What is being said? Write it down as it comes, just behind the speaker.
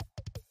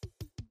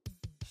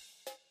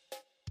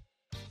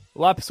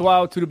Olá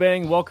pessoal, tudo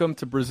bem? Welcome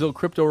to Brazil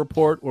Crypto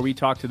Report, where we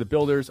talk to the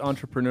builders,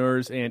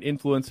 entrepreneurs, and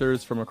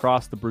influencers from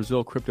across the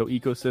Brazil crypto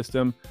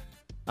ecosystem.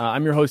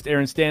 I'm your host,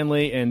 Aaron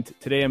Stanley, and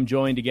today I'm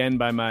joined again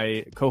by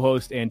my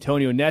co-host,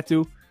 Antonio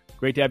Neto.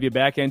 Great to have you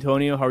back,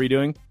 Antonio. How are you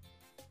doing?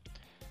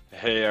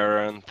 Hey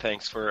Aaron,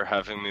 thanks for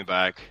having me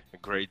back. A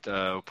great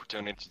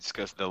opportunity to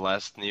discuss the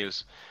last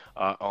news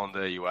on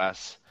the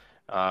US.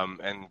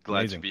 And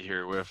glad to be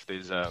here with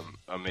these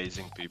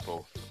amazing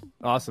people.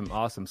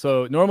 Awesome.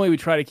 So normally we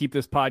try to keep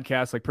this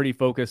podcast pretty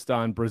focused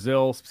on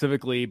Brazil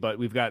specifically, but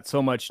we've got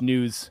so much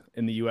news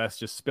in the US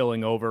just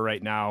spilling over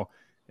right now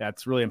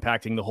that's really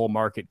impacting the whole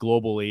market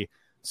globally.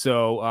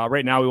 So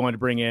right now we want to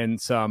bring in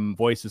some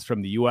voices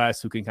from the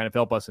US who can kind of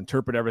help us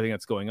interpret everything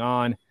that's going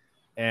on,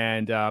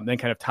 and then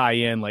kind of tie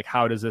in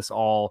how does this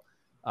all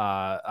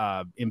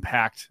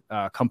impact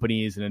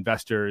companies and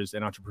investors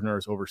and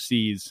entrepreneurs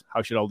overseas.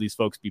 How should all these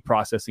folks be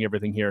processing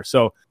everything here?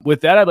 So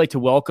with that, I'd like to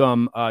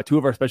welcome two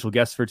of our special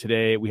guests for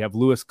today. We have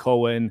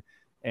Cohen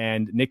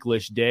and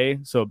Nikhilesh Day.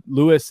 So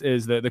Louis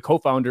is the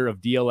co-founder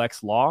of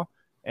DLX Law,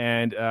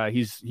 and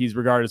he's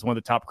regarded as one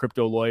of the top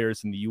crypto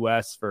lawyers in the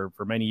US for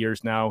many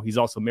years now. He's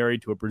also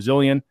married to a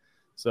Brazilian,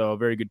 so a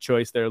very good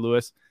choice there,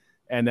 Louis.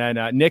 And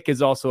then Nick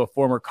is also a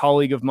former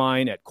colleague of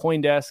mine at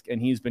CoinDesk, and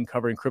he's been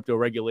covering crypto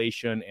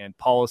regulation and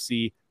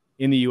policy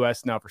in the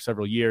U.S. now for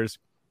several years.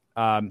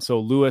 So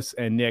Louis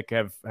and Nick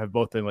have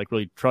both been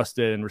really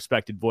trusted and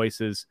respected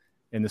voices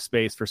in the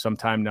space for some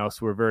time now.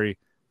 So we're very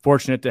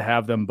fortunate to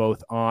have them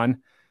both on.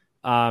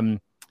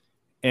 With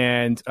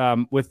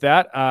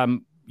that,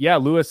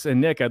 Louis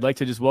and Nick, I'd like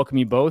to just welcome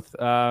you both,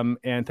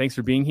 and thanks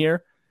for being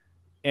here.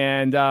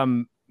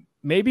 And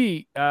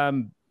maybe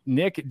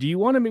Nick, do you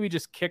want to maybe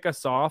just kick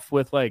us off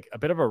with a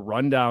bit of a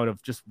rundown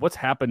of just what's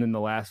happened in the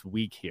last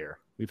week here?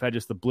 We've had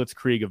just the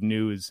blitzkrieg of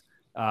news,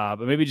 but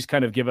maybe just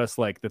kind of give us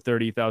the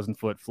 30,000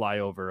 foot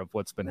flyover of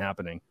what's been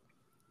happening.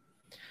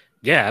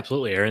 Yeah,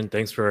 absolutely, Aaron.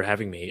 Thanks for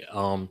having me.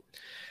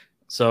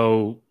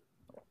 So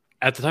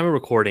at the time of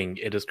recording,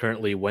 it is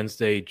currently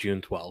Wednesday,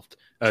 June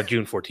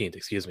 14th,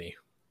 excuse me.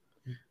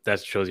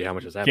 That shows you how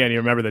much has happened. Can't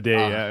even remember the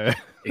day. Yeah.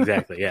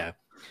 Exactly. Yeah.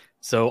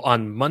 So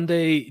on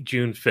Monday,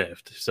 June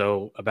 5th,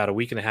 so about a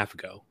week and a half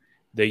ago,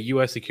 the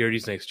U.S.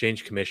 Securities and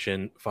Exchange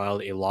Commission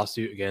filed a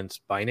lawsuit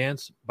against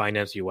Binance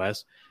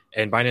US,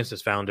 and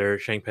Binance's founder,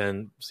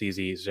 Changpeng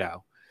CZ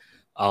Zhao.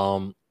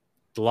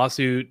 The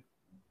lawsuit,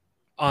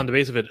 on the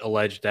base of it,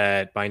 alleged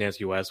that Binance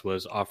US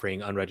was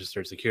offering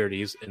unregistered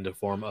securities in the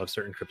form of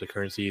certain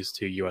cryptocurrencies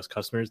to U.S.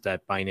 customers,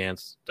 that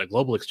Binance, the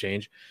global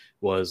exchange,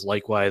 was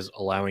likewise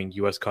allowing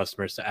U.S.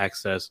 customers to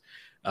access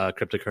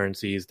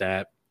cryptocurrencies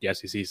that the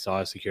SEC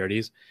saw as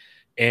securities.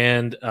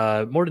 And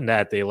more than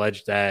that, they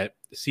alleged that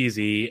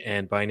CZ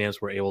and Binance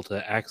were able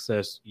to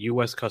access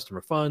U.S. customer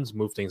funds,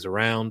 move things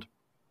around,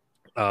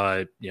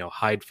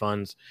 hide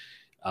funds,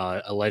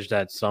 alleged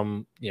that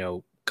some,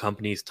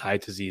 companies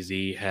tied to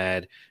ZZ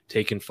had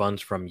taken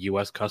funds from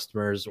U.S.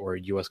 customers or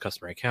U.S.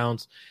 customer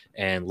accounts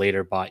and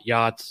later bought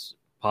yachts,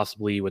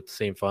 possibly with the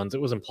same funds.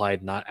 It was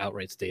implied, not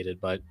outright stated,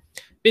 but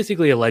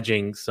basically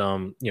alleging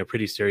some,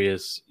 pretty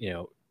serious,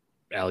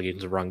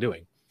 allegations of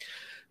wrongdoing.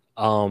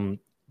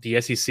 The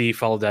SEC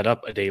followed that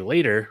up a day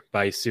later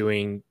by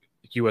suing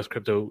U.S.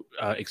 crypto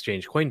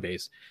exchange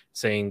Coinbase,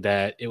 saying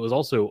that it was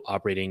also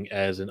operating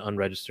as an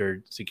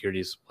unregistered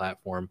securities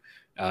platform,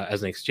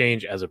 as an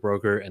exchange, as a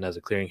broker, and as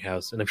a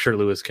clearinghouse. And I'm sure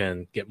Louis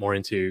can get more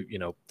into,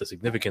 the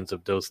significance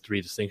of those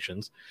three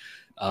distinctions.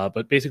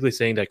 But basically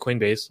saying that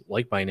Coinbase,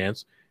 like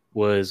Binance,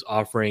 was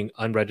offering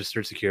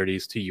unregistered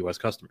securities to U.S.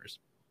 customers.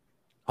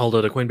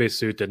 Although the Coinbase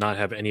suit did not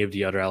have any of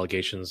the other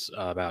allegations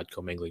about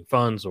commingling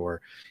funds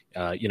or,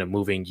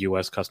 moving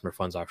U.S. customer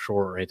funds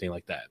offshore or anything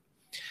like that.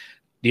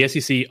 The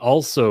SEC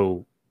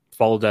also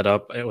followed that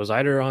up. It was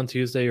either on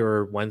Tuesday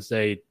or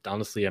Wednesday.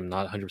 Honestly, I'm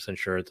not 100%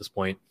 sure at this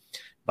point.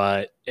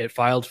 But it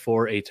filed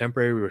for a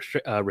temporary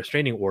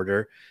restraining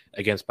order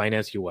against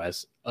Binance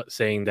US,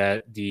 saying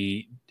that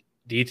the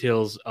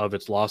details of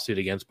its lawsuit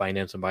against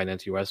Binance and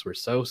Binance US were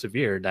so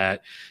severe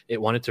that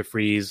it wanted to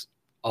freeze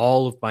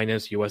all of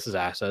Binance US's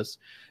assets,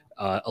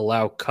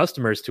 allow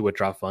customers to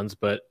withdraw funds,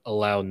 but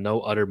allow no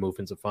other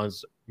movements of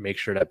funds, make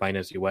sure that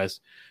Binance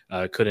US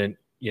couldn't,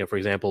 for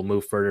example,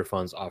 move further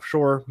funds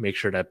offshore, make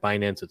sure that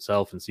Binance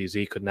itself and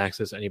CZ couldn't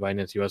access any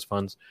Binance US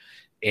funds,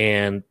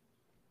 and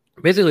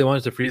basically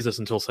wanted to freeze this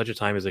until such a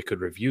time as they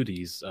could review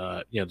these,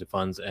 the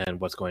funds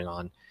and what's going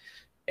on.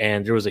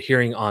 And there was a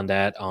hearing on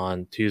that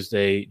on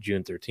Tuesday,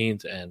 June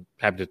 13th, and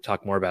happy to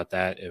talk more about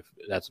that if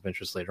that's of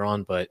interest later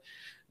on. But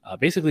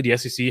basically, the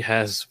SEC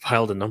has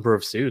filed a number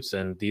of suits,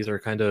 and these are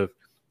kind of,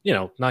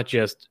 not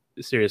just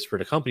serious for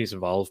the companies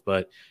involved,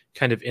 but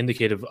kind of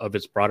indicative of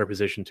its broader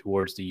position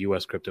towards the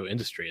U.S. crypto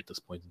industry at this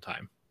point in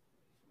time.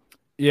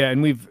 Yeah,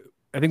 and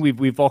I think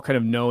we've all kind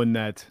of known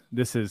that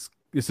this has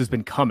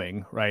been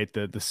coming, right?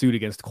 The suit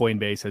against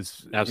Coinbase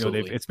has,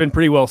 absolutely, it's been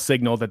pretty well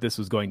signaled that this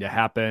was going to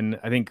happen.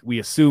 I think we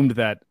assumed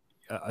that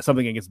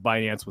something against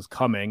Binance was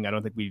coming. I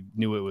don't think we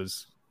knew it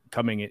was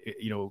coming,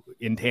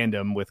 in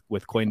tandem with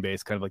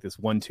Coinbase, kind of like this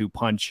 1-2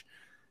 punch.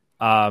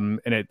 And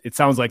it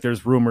sounds like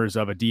there's rumors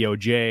of a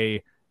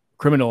DOJ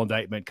criminal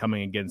indictment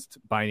coming against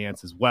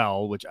Binance as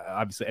well, which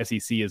obviously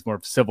SEC is more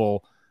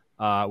civil,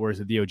 whereas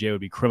the DOJ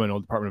would be criminal.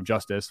 Department of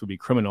Justice would be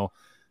criminal.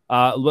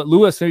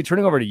 Lewis, maybe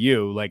turning over to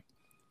you, like,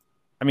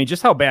 I mean,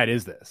 just how bad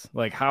is this?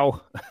 Like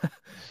how, I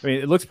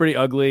mean, it looks pretty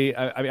ugly.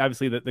 I mean,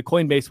 obviously the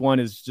Coinbase one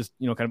is just,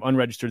 kind of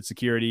unregistered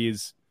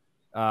securities.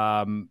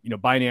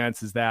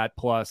 Binance is that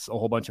plus a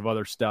whole bunch of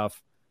other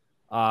stuff.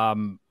 How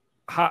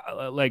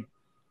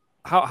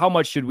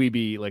much should we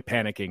be like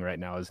panicking right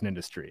now as an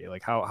industry?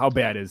 Like how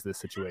bad is this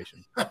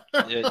situation?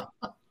 Just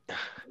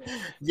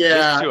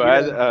to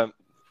add,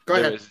 go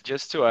ahead.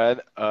 Just to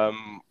add,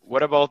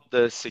 what about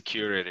the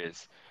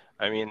securities?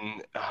 I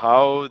mean,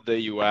 how the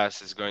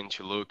U.S. is going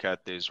to look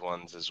at these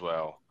ones as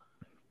well?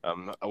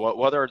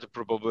 What are the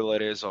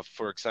probabilities of,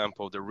 for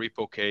example, the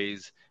Ripple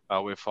case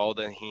with all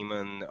the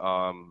Heman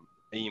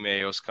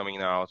emails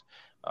coming out?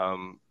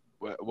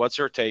 What's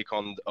your take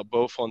on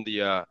both on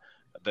the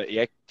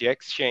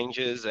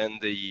exchanges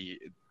and the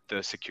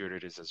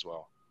securities as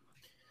well?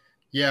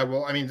 Yeah,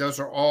 well, I mean, those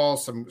are all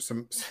some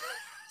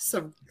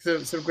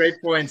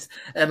great points.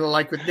 And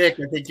like with Nick,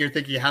 I think you're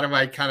thinking, how do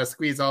I kind of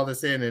squeeze all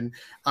this in? And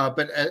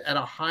but at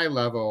a high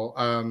level,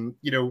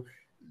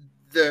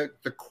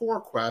 the core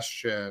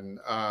question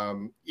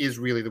is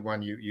really the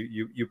one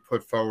you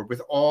put forward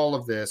with all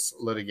of this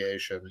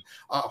litigation,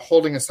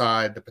 holding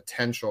aside the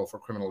potential for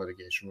criminal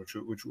litigation,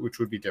 which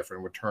would be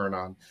different, would turn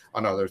on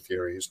other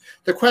theories.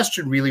 The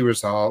question really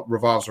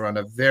revolves around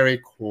a very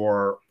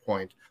core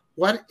point.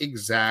 What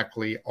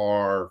exactly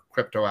are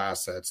crypto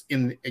assets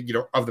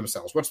of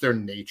themselves? What's their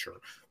nature?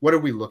 What are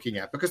we looking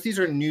at? Because these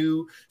are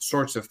new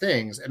sorts of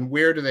things, and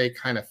where do they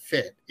kind of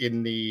fit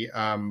in the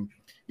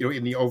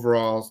in the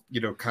overall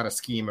kind of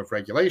scheme of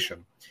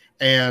regulation?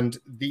 And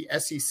the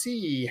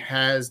SEC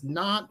has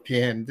not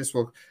been, this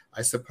will,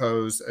 I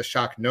suppose,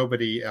 shock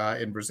nobody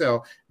in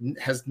Brazil,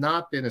 has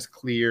not been as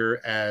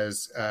clear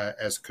as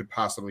could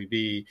possibly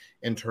be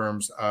in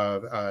terms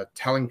of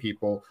telling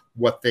people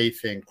what they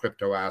think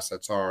crypto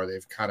assets are.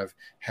 They've kind of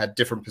had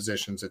different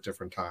positions at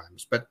different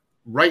times. But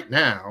right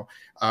now,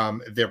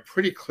 they're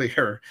pretty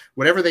clear,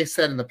 whatever they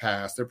said in the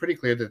past, they're pretty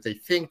clear that they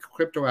think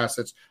crypto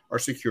assets are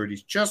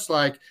securities, just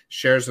like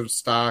shares of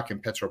stock in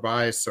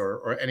Petrobras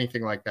or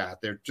anything like that.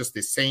 They're just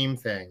the same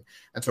thing.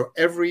 And so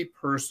every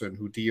person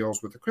who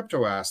deals with a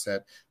crypto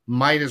asset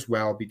might as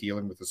well be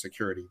dealing with a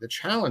security. The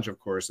challenge, of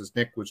course, as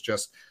Nick was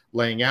just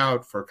laying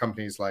out for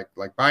companies like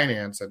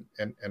Binance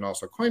and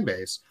also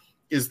Coinbase,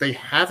 is they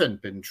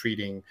haven't been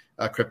treating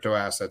crypto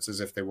assets as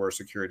if they were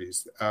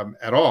securities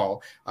at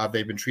all.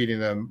 They've been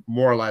treating them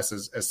more or less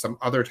as some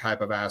other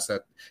type of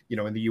asset.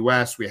 In the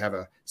US, we have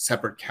a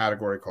separate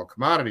category called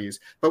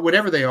commodities, but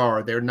whatever they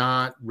are, they're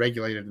not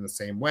regulated in the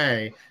same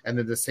way. And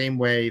in the same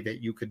way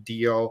that you could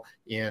deal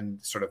in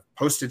sort of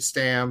postage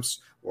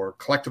stamps or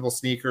collectible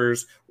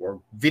sneakers or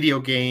video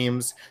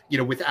games,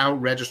 without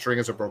registering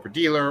as a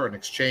broker-dealer or an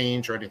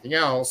exchange or anything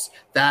else.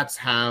 That's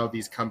how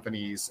these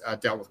companies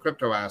dealt with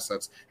crypto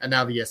assets. And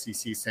now the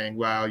SEC is saying,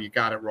 well, you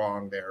got it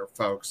wrong there,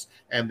 folks.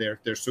 And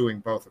they're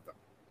suing both of them.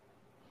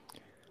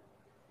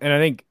 And I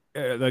think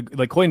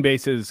like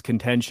Coinbase's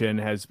contention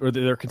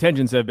their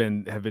contentions have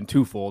been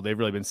twofold. They've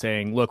really been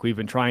saying, look, we've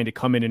been trying to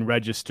come in and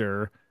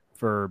register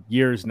for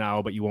years now,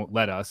 but you won't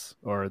let us,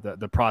 or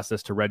the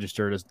process to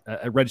register as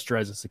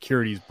a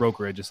securities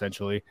brokerage,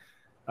 essentially.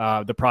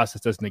 The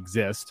process doesn't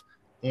exist.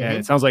 Mm-hmm. And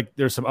it sounds like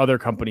there's some other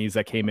companies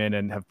that came in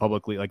and have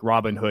publicly, like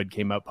Robinhood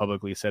came out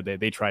publicly, said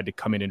that they tried to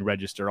come in and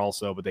register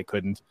also, but they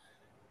couldn't.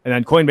 And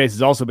then Coinbase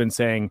has also been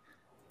saying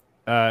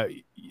to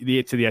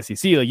the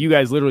SEC, like, you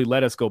guys literally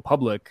let us go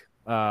public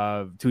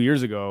 2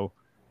 years ago,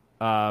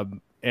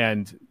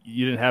 and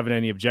you didn't have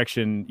any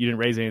objection. You didn't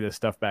raise any of this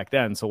stuff back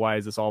then. So why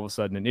is this all of a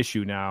sudden an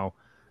issue now?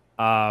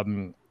 I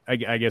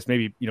guess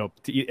maybe,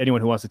 to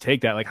anyone who wants to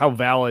take that, like, how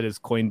valid is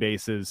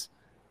Coinbase's,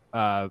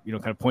 kind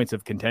of points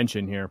of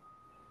contention here?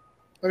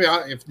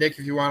 If Nick,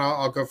 if you want,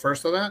 I'll go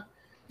first on that.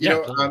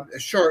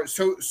 Sure.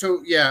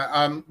 So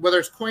yeah, whether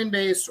it's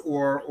Coinbase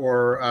or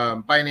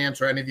Binance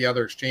or any of the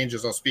other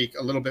exchanges, I'll speak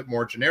a little bit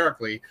more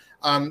generically.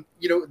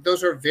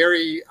 Those are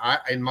very,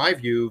 in my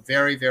view,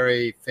 very,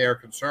 very fair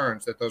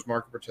concerns that those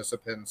market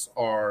participants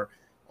are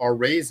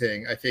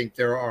raising. I think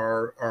there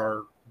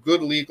are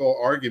good legal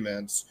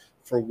arguments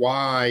for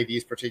why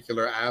these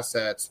particular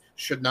assets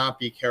should not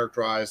be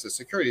characterized as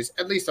securities,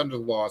 at least under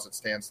the law as it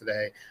stands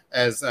today.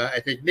 As I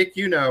think, Nick,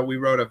 we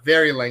wrote a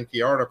very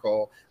lengthy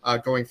article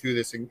going through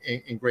this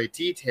in great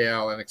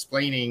detail and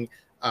explaining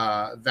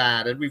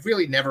that. And we've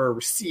really never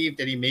received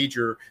any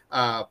major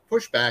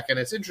pushback. And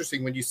it's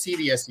interesting when you see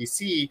the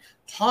SEC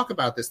talk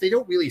about this, they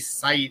don't really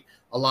cite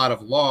a lot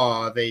of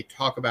law. They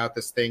talk about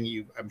this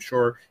thing I'm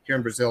sure here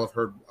in Brazil have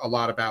heard a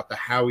lot about, the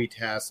Howey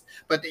test,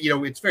 but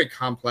it's very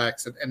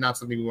complex and not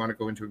something we want to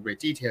go into in great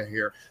detail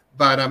here.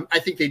 But I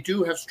think they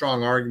do have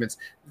strong arguments.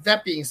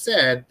 That being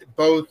said,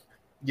 both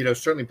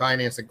certainly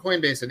Binance and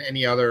Coinbase and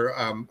any other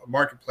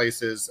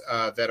marketplaces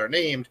that are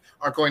named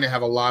are going to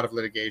have a lot of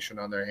litigation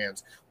on their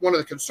hands. One of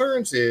the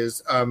concerns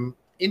is,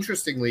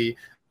 interestingly,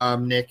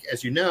 Nick,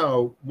 as you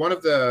know, one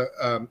of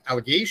the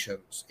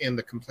allegations in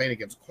the complaint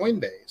against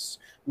Coinbase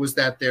was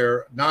that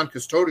their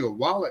non-custodial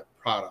wallet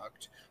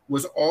product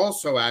was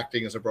also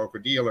acting as a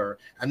broker-dealer.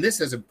 And this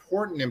has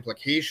important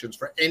implications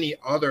for any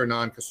other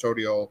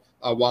non-custodial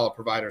wallet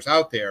providers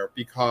out there,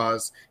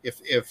 because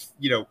if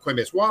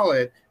Coinbase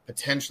Wallet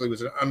potentially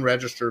was an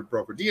unregistered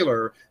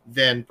broker-dealer,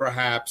 then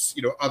perhaps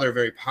other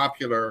very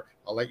popular,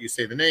 I'll let you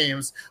say the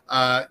names,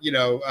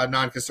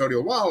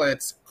 non-custodial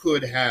wallets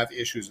could have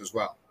issues as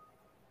well.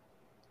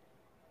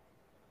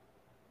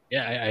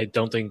 Yeah, I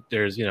don't think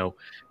there's too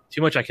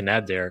much I can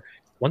add there.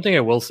 One thing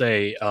I will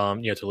say,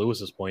 to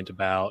Lewis's point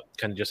about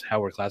kind of just how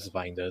we're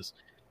classifying this.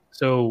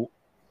 So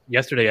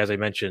yesterday, as I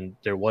mentioned,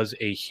 there was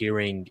a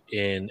hearing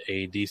in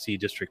a DC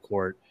district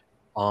court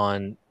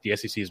on the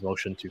SEC's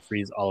motion to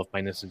freeze all of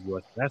Binance's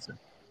U.S. assets.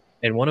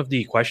 And one of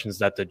the questions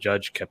that the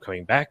judge kept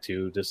coming back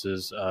to, this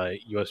is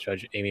U.S.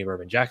 Judge Amy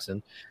Berman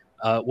Jackson,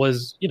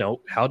 was,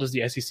 how does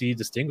the SEC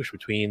distinguish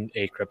between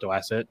a crypto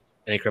asset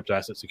and a crypto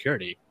asset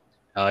security?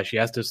 She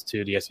asked this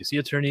to the SEC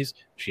attorneys.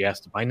 She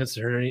asked the Binance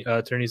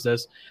attorneys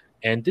this,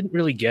 and didn't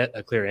really get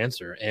a clear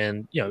answer.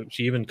 And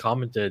she even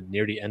commented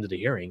near the end of the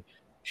hearing,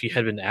 she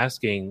had been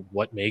asking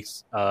what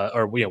makes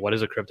what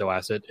is a crypto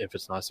asset if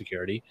it's not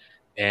security,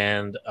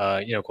 and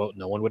quote,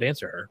 no one would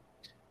answer her.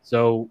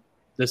 So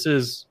this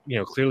is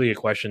clearly a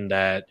question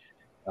that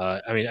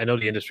I know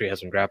the industry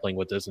has been grappling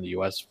with this in the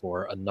U.S.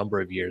 for a number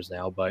of years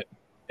now, but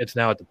it's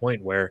now at the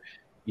point where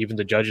even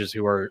the judges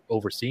who are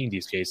overseeing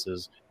these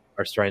cases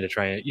are trying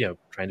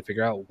to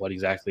figure out what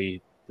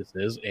exactly this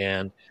is,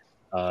 and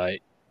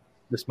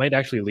this might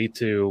actually lead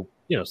to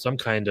some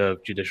kind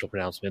of judicial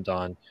pronouncement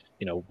on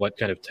what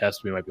kind of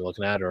test we might be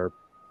looking at, or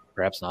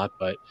perhaps not.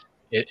 But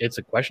it's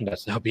a question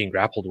that's now being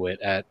grappled with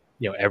at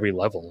every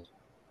level.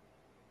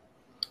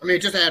 I mean,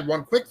 just to add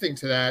one quick thing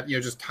to that,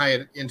 just tie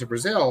it into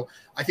Brazil.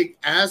 I think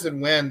as and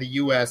when the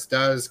U.S.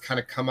 does kind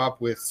of come up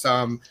with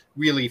some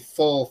really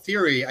full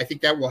theory, I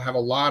think that will have a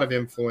lot of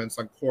influence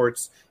on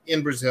courts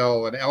in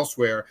Brazil and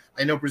elsewhere.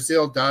 I know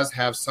Brazil does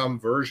have some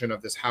version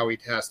of this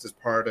Howey test as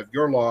part of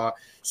your law.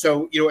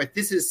 So, if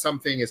this is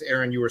something, as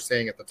Aaron, you were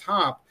saying at the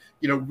top,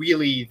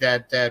 really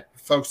that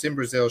folks in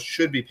Brazil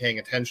should be paying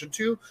attention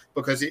to,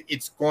 because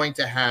it's going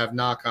to have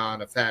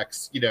knock-on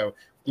effects,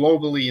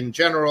 globally in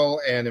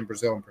general and in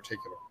Brazil in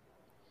particular.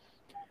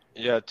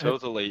 Yeah,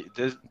 totally.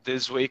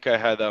 This week I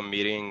had a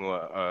meeting,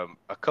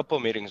 a couple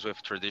meetings with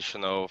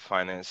traditional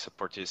finance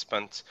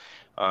participants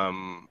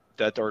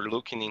that are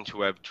looking into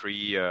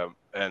Web3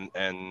 and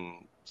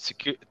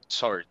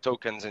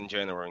tokens in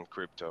general in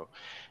crypto,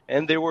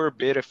 and they were a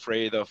bit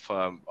afraid of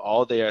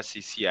all the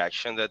SEC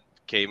action that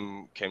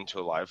came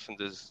to life in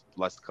this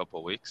last couple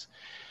of weeks.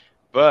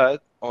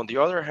 But on the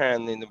other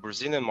hand, in the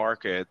Brazilian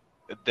market,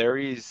 there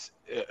is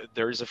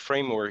a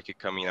framework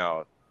coming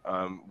out.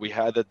 We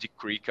had a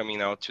decree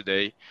coming out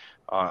today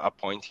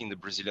appointing the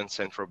Brazilian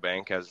Central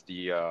Bank as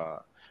the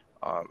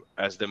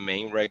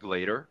main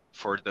regulator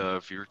for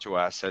the virtual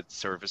asset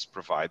service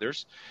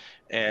providers.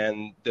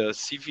 And the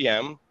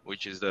CVM,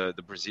 which is the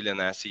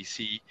Brazilian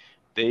SEC,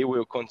 they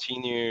will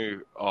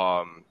continue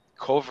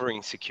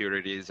covering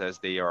securities as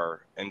they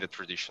are in the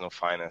traditional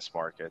finance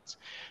markets.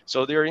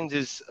 So they're in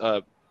this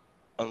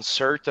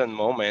uncertain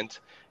moment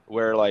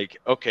where,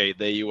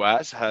 the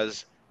U.S.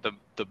 has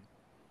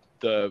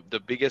the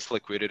biggest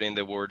liquidity in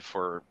the world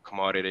for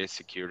commodities,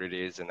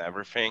 securities, and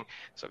everything.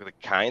 So they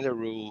kind of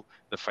rule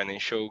the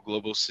financial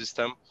global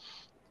system.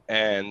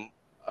 And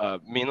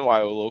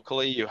meanwhile,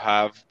 locally, you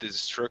have this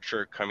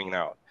structure coming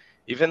out.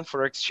 Even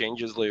for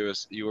exchanges,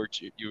 Lewis, you were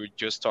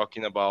just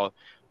talking about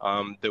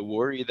the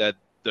worry that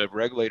the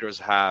regulators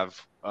have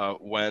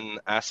when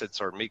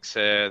assets are mixed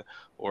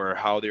or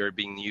how they are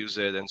being used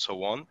and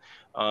so on.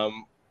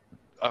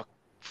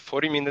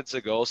 40 minutes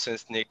ago,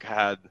 since Nick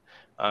had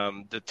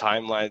the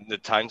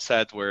time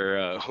set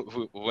where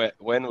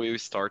when we were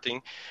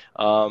starting,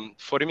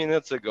 40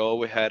 minutes ago,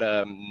 we had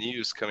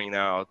news coming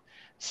out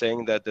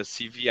saying that the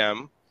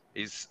CVM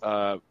is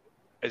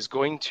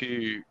going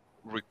to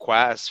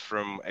request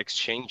from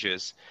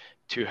exchanges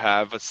to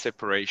have a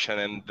separation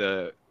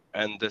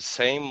and the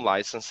same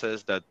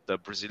licenses that the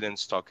Brazilian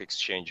Stock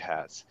Exchange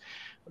has,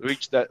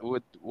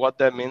 what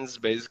that means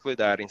basically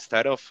that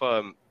instead of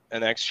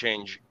an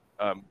exchange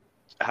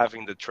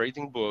having the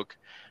trading book,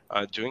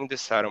 doing the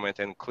settlement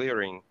and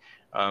clearing,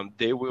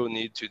 they will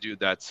need to do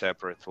that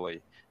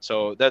separately.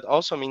 So that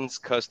also means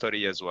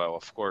custody as well,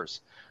 of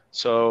course.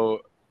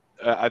 So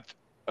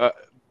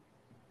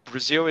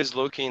Brazil is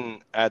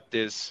looking at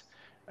this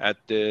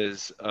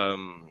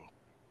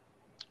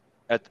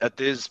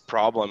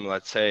problem,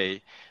 let's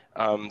say,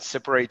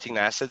 separating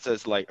assets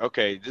as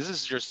okay, this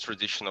is just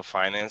traditional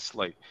finance,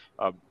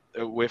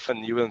 with a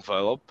new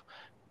envelope,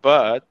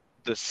 but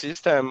the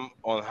system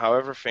on how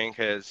everything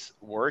is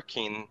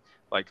working,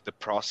 the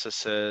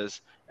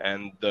processes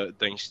and the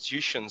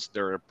institutions that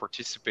are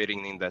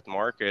participating in that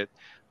market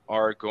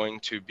are going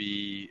to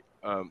be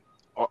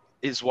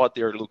is what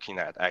they're looking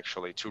at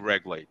actually to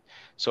regulate.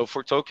 So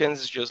for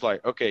tokens, it's just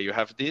okay, you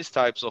have these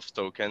types of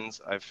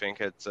tokens. I think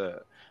it's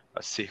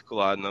a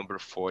circular number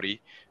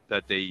 40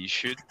 that they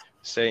issued,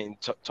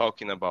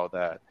 talking about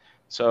that.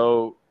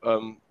 So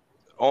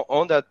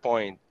on that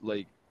point,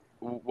 like,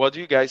 what do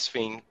you guys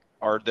think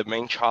are the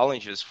main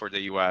challenges for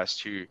the U.S.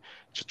 to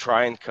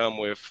try and come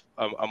with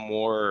a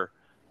more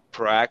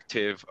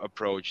proactive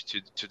approach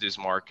to this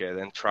market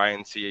and try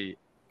and see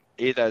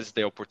it as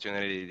the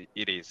opportunity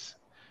it is?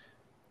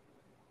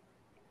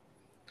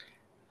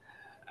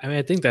 I mean,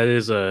 I think that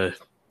is a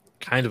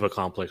kind of a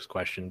complex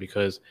question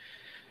because,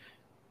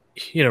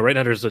 right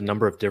now there's a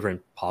number of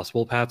different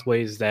possible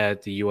pathways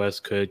that the U.S.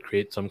 could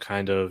create some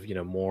kind of,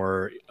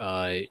 more,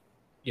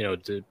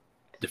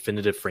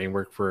 definitive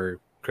framework for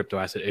crypto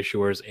asset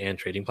issuers and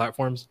trading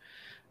platforms.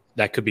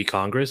 That could be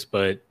Congress,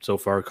 but so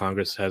far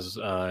Congress has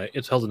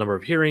it's held a number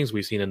of hearings.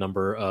 We've seen a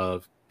number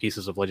of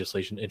pieces of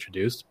legislation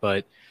introduced,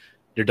 but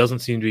there doesn't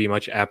seem to be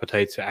much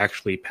appetite to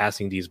actually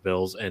passing these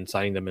bills and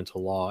signing them into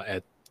law,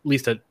 at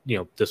least at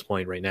this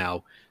point right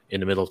now in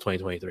the middle of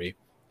 2023.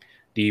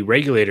 The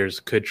regulators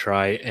could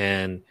try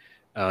and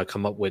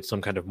come up with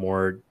some kind of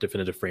more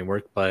definitive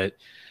framework, but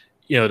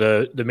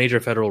the major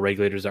federal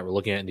regulators that we're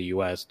looking at in the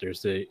U.S.,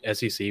 there's the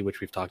SEC,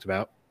 which we've talked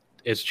about.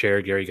 Its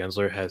chair, Gary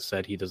Gensler, has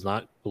said he does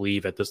not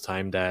believe at this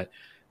time that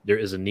there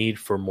is a need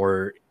for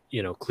more,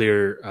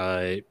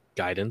 clear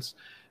guidance.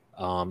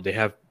 They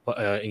have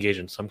engaged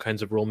in some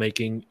kinds of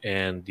rulemaking,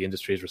 and the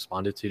industry has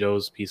responded to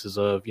those pieces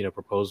of,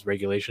 proposed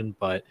regulation.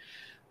 But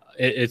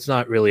it's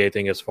not really, I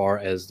think, as far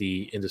as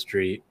the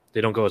industry. They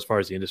don't go as far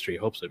as the industry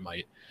hopes it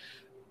might.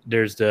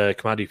 There's the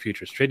Commodity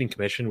Futures Trading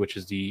Commission, which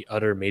is the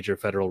other major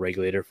federal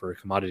regulator for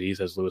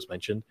commodities, as Lewis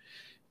mentioned.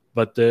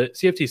 But the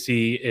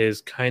CFTC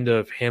is kind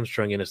of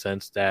hamstrung in a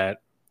sense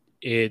that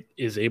it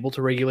is able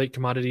to regulate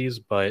commodities,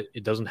 but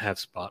it doesn't have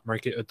spot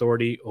market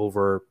authority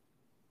over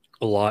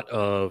a lot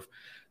of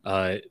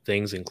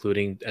things,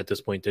 including at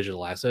this point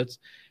digital assets.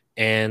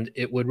 And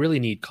it would really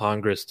need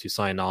Congress to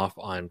sign off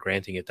on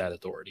granting it that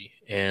authority.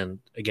 And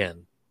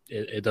again,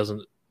 it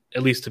doesn't,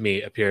 at least to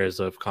me, appear as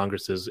if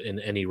Congress is in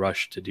any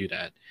rush to do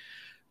that.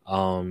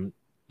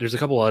 There's a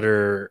couple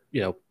other,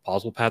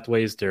 possible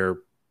pathways. They're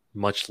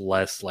much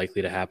less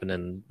likely to happen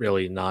and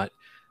really not,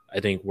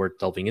 I think, worth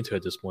delving into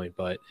at this point.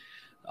 But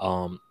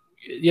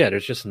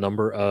there's just a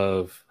number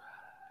of,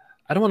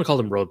 I don't want to call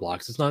them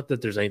roadblocks. It's not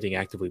that there's anything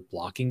actively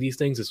blocking these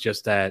things. It's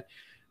just that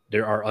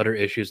there are other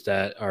issues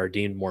that are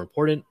deemed more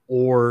important,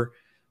 or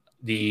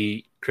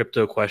the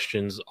crypto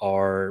questions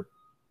are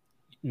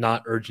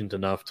not urgent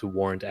enough to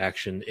warrant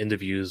action in the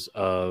views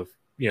of,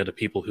 the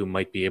people who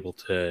might be able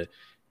to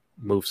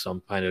move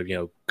some kind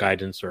of,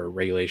 guidance or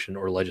regulation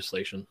or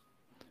legislation.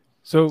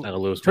 So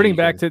turning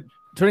back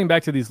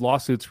to these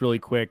lawsuits really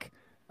quick,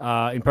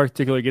 in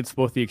particular against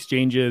both the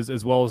exchanges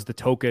as well as the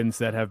tokens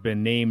that have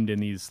been named in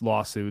these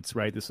lawsuits,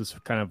 right? This is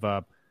kind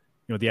of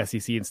the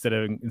SEC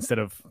instead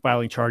of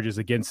filing charges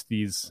against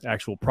these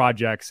actual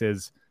projects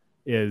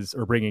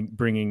or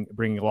bringing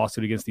a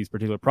lawsuit against these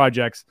particular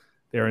projects,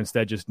 they're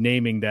instead just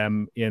naming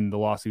them in the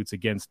lawsuits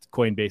against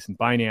Coinbase and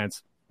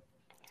Binance.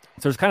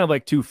 So there's kind of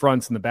like two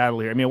fronts in the battle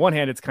here. I mean, on one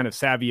hand, it's kind of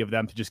savvy of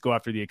them to just go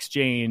after the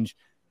exchange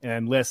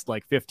and list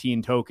like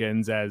 15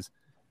 tokens as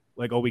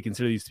like, oh, we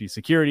consider these to be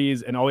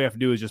securities. And all we have to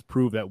do is just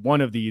prove that one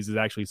of these is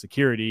actually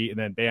security. And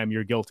then bam,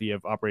 you're guilty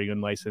of operating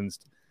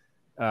unlicensed,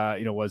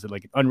 was it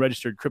like an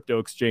unregistered crypto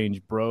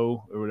exchange,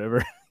 bro, or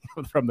whatever,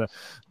 from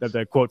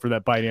that quote from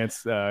that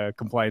Binance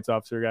compliance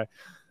officer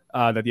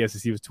guy that the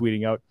SEC was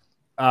tweeting out.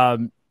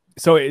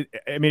 So it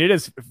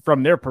is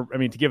from their,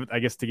 to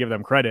give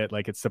them credit,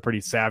 like it's a pretty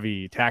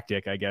savvy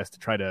tactic, I guess, to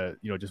try to,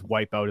 just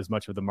wipe out as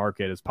much of the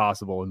market as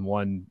possible in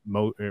one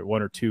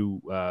or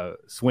two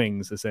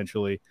swings,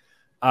 essentially.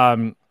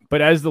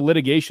 But as the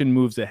litigation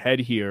moves ahead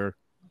here,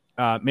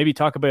 maybe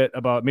talk a bit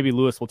about, maybe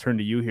Lewis, will turn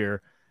to you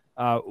here.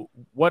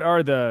 What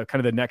are the kind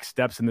of the next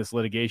steps in this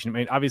litigation? I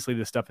mean, obviously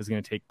this stuff is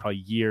going to take probably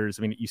years.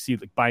 I mean, you see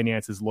like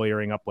Binance is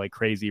lawyering up like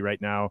crazy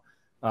right now.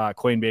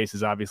 Coinbase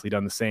has obviously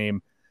done the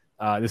same.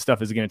 This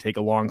stuff is going to take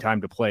a long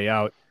time to play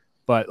out,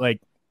 but like,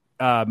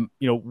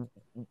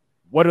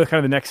 what are the kind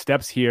of the next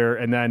steps here?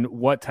 And then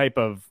what type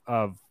of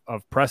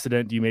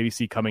precedent do you maybe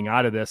see coming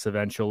out of this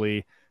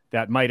eventually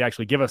that might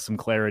actually give us some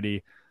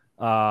clarity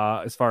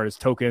as far as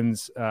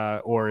tokens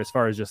or as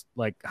far as just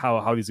like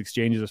how these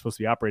exchanges are supposed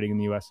to be operating in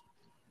the US?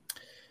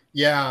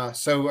 Yeah.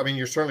 So, I mean,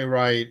 you're certainly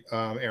right,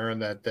 Aaron,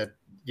 that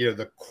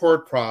the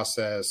court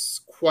process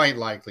quite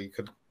likely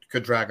could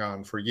drag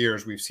on for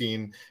years. We've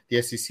seen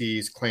the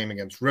SEC's claim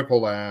against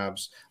Ripple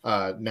Labs.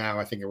 Now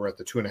I think we're at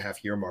the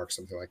 2.5-year mark,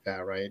 something like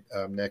that, right,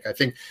 Nick? I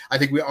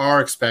think we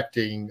are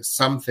expecting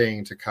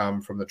something to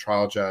come from the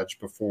trial judge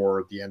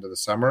before the end of the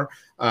summer.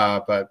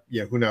 But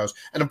who knows?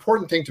 An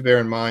important thing to bear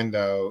in mind,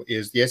 though,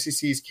 is the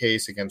SEC's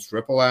case against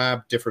Ripple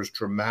Lab differs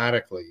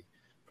dramatically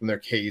from their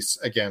case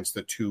against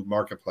the two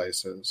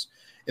marketplaces.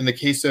 In the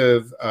case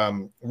of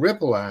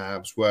Ripple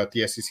Labs, what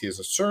the SEC has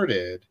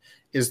asserted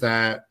is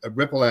that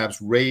Ripple Labs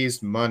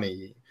raised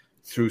money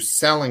through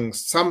selling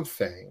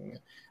something,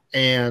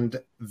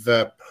 and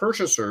the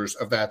purchasers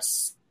of that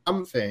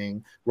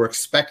something were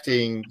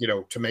expecting,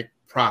 to make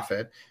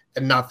profit,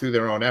 and not through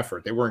their own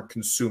effort. They weren't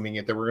consuming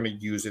it. They were going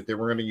to use it. They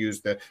were going to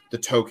use the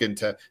token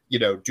to,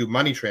 do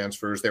money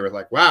transfers. They were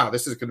like, wow,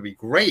 this is going to be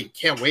great.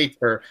 Can't wait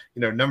for,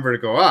 number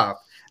to go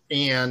up.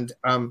 And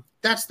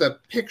that's the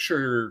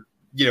picture,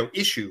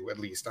 issue, at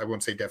least. I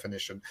won't say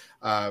definition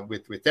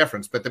with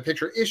deference, but the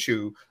picture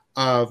issue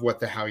of what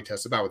the Howey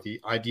test is about, what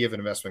the idea of an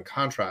investment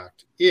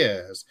contract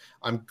is.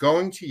 I'm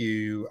going to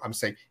you, I'm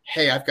saying,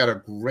 hey, I've got a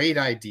great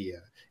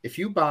idea. If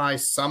you buy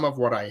some of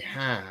what I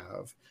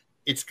have,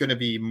 it's going to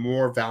be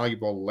more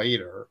valuable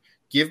later.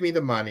 Give me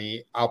the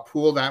money. I'll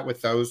pool that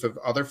with those of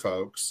other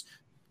folks,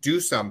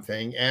 do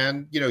something,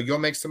 and you'll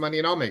make some money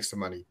and I'll make some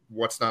money.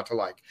 What's not to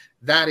like?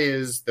 That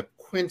is the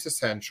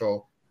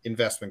quintessential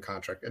investment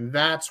contract. And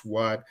that's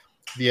what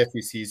the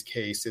SEC's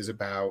case is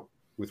about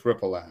with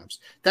Ripple Labs.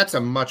 That's a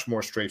much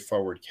more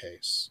straightforward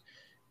case.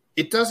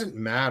 It doesn't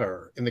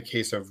matter in the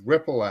case of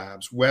Ripple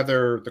Labs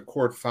whether the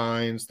court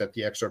finds that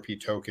the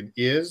XRP token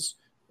is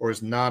or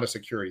is not a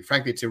security.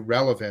 Frankly, it's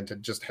irrelevant.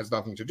 It just has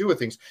nothing to do with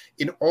things.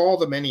 In all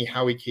the many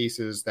Howey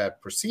cases that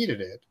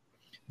preceded it,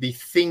 the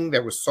thing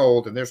that was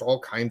sold, and there's all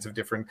kinds of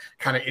different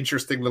kind of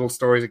interesting little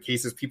stories of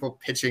cases, people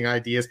pitching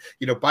ideas,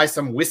 buy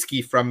some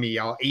whiskey from me,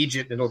 I'll age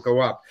it and it'll go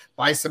up.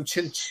 Buy some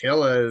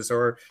chinchillas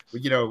or,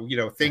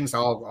 things,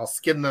 I'll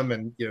skin them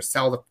and,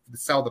 sell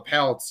the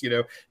pelts.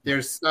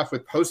 There's stuff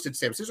with postage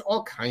stamps. There's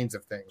all kinds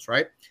of things,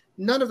 right?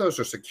 None of those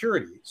are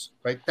securities,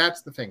 right?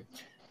 That's the thing.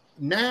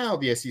 Now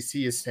the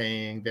SEC is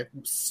saying that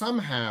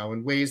somehow,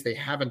 in ways they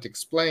haven't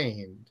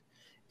explained,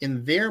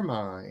 in their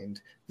mind,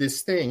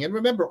 this thing, and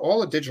remember,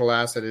 all a digital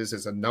asset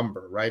is a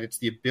number, right? It's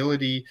the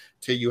ability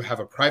you have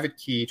a private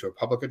key to a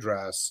public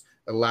address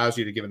that allows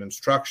you to give an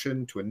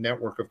instruction to a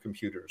network of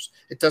computers.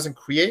 It doesn't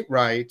create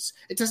rights.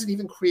 It doesn't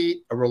even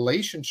create a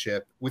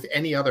relationship with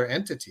any other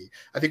entity.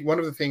 I think one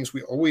of the things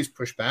we always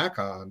push back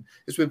on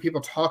is when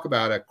people talk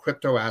about a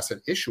crypto asset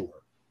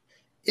issuer.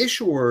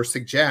 Issuer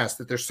suggests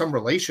that there's some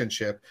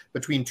relationship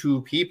between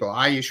two people.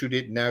 I issued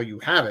it, now you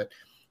have it.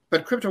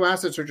 But crypto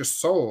assets are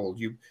just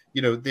sold.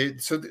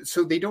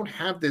 So they don't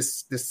have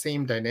this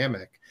same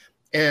dynamic.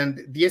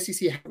 And the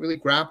SEC haven't really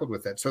grappled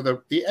with that. So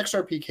the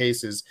XRP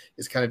case is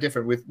kind of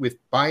different. With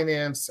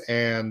Binance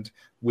and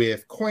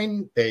with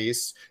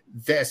Coinbase,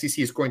 the SEC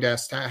is going to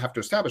have to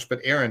establish. But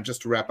Aaron,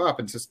 just to wrap up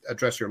and just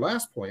address your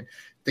last point,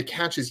 the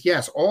catch is,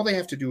 yes, all they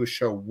have to do is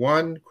show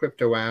one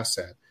crypto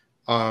asset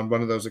on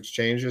one of those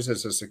exchanges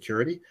as a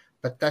security.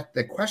 But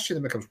the question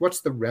then becomes,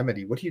 what's the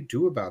remedy? What do you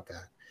do about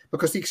that?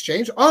 Because the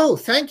exchange, oh,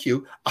 thank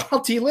you, I'll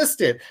delist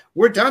it.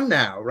 We're done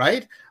now,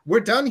 right? We're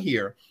done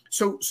here.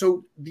 So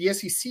the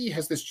SEC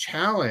has this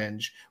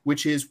challenge,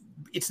 which is,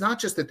 it's not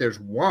just that there's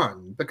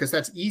one, because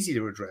that's easy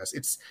to address.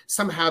 It's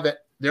somehow that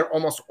they're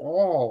almost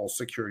all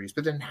securities.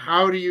 But then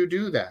how do you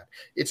do that?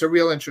 It's a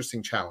real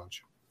interesting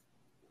challenge.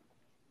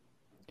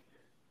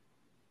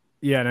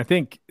 Yeah, and I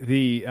think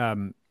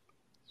moving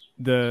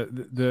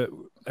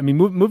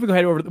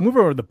ahead over to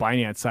the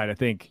Binance side, I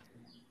think,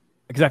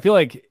 because I feel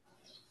like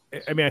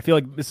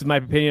this is my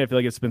opinion. I feel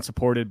like it's been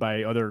supported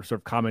by other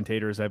sort of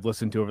commentators I've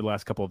listened to over the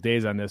last couple of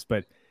days on this, but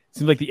it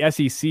seems like the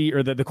SEC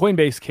or the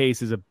Coinbase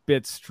case is a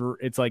bit,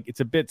 it's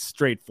a bit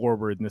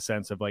straightforward in the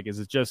sense of like, is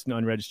it just an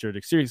unregistered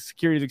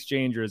securities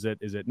exchange or is it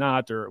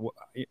not?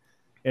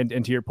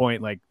 And to your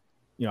point, like,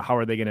 how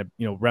are they going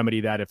to,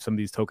 remedy that if some of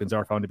these tokens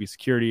are found to be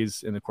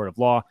securities in the court of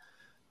law?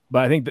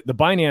 But I think that the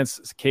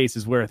Binance case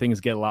is where things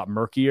get a lot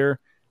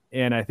murkier.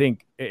 And I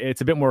think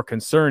it's a bit more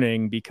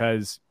concerning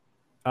because,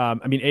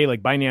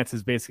 like Binance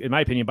is basically, in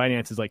my opinion,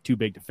 Binance is like too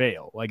big to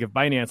fail. Like if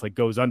Binance like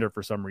goes under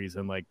for some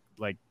reason, like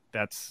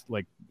that's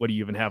like, what do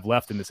you even have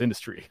left in this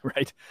industry?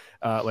 Right.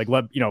 I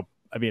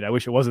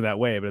wish it wasn't that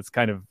way, but it's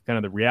kind of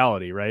the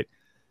reality. Right.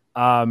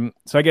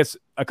 So I guess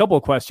a couple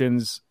of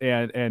questions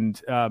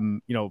and I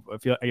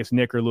guess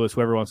Nick or Lewis,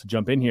 whoever wants to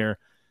jump in here.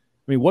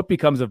 I mean, what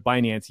becomes of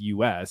Binance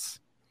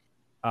US?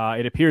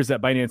 It appears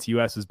that Binance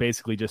US is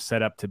basically just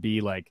set up to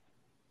be like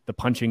the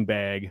punching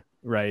bag,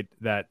 right?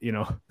 That,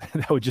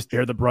 that would just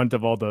bear the brunt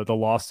of all the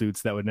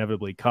lawsuits that would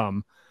inevitably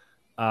come.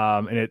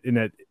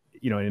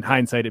 In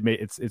hindsight,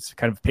 it's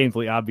kind of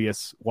painfully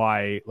obvious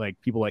why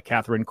like people like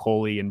Catherine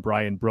Coley and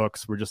Brian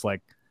Brooks were just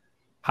like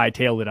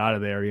hightailed it out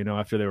of there,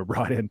 after they were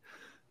brought in.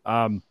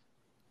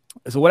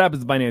 So what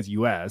happens to Binance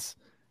US?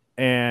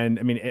 And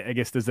I mean, I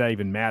guess, does that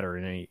even matter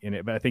in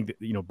it? But I think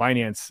that,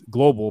 Binance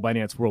Global,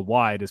 Binance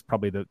Worldwide is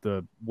probably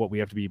the what we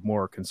have to be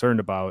more concerned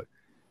about.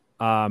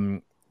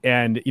 And,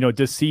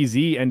 does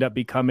CZ and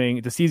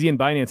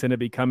Binance end up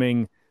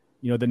becoming,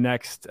 the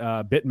next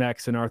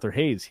BitMEX and Arthur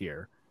Hayes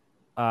here?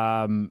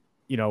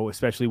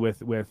 Especially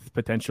with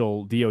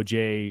potential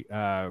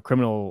DOJ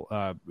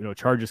criminal,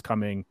 charges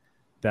coming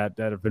that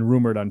have been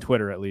rumored on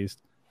Twitter, at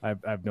least. I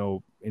have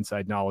no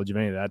inside knowledge of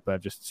any of that, but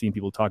I've just seen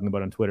people talking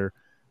about it on Twitter.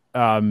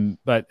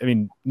 But I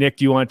mean, Nick,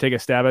 do you want to take a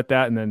stab at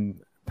that and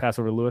then pass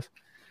over to Lewis?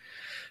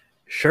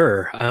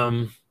 Sure.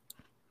 On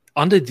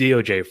the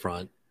DOJ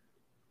front,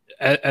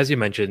 as you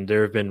mentioned,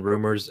 there have been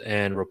rumors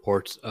and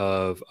reports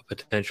of a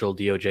potential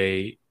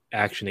DOJ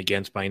action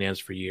against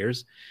Binance for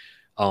years.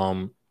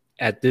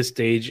 At this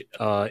stage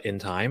in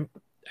time,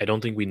 I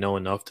don't think we know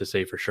enough to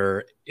say for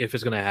sure if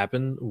it's going to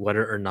happen,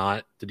 whether or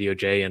not the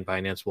DOJ and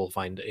Binance will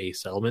find a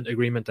settlement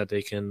agreement that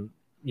they can,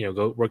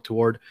 go work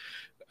toward,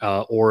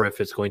 or if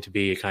it's going to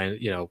be a kind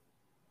of,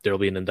 there'll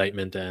be an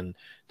indictment and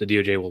the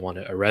DOJ will want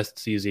to arrest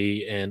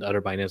CZ and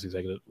other Binance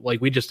executives.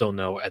 Like, we just don't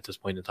know at this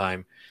point in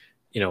time,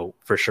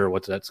 for sure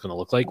what that's going to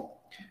look like.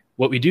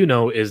 What we do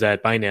know is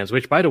that Binance,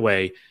 which, by the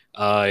way,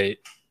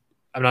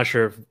 I'm not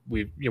sure if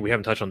we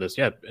haven't touched on this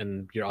yet,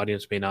 and your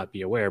audience may not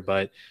be aware,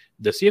 but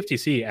the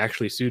CFTC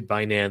actually sued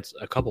Binance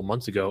a couple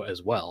months ago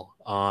as well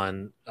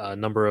on a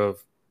number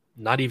of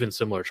not even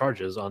similar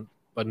charges,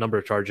 but a number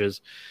of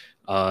charges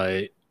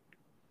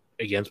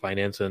against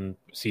Binance and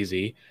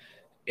CZ.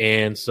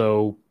 And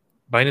so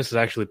Binance is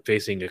actually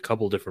facing a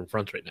couple different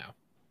fronts right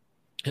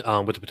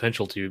now, with the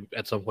potential to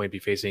at some point be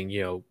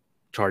facing,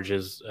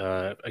 charges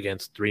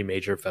against 3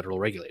 major federal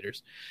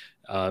regulators.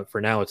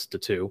 For now, it's the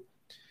 2.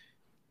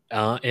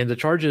 And the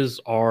charges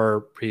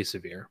are pretty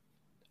severe.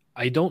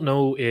 I don't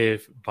know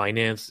if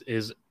Binance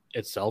is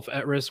itself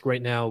at risk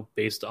right now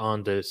based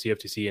on the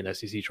CFTC and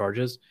SEC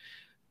charges.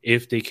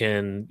 If they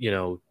can,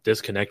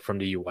 disconnect from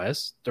the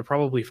U.S., they're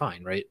probably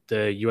fine, right?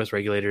 The U.S.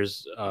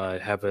 regulators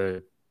have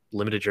a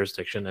limited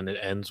jurisdiction, and it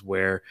ends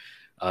where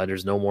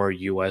there's no more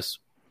U.S.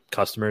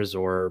 customers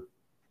or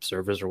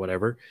servers or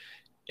whatever.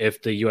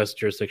 If the U.S.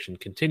 jurisdiction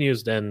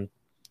continues, then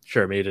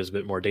sure, maybe there's a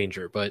bit more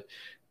danger. But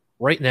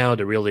right now,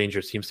 the real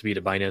danger seems to be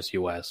the Binance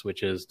US,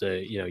 which is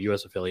the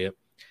US affiliate.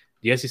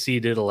 The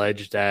SEC did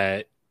allege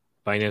that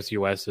Binance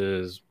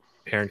US's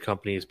parent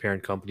company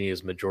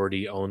is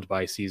majority owned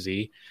by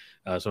CZ,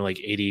 something like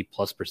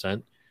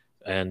 80+%,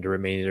 and the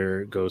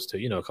remainder goes to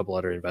a couple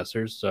other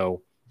investors.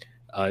 So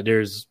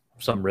there's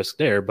some risk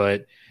there.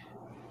 But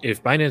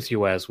if Binance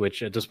US,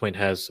 which at this point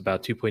has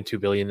about 2.2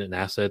 billion in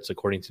assets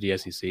according to the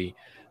SEC,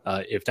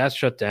 if that's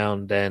shut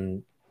down,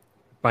 then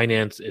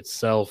Binance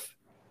itself,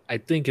 I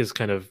think, is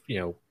kind of,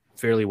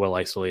 fairly well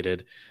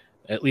isolated,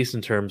 at least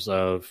in terms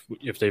of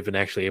if they've been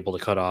actually able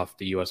to cut off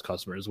the U.S.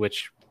 customers,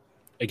 which,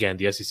 again,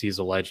 the SEC has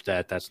alleged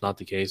that that's not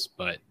the case,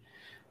 but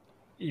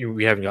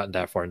we haven't gotten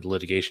that far into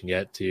litigation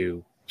yet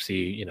to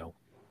see,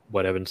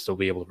 what evidence they'll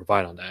be able to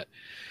provide on that.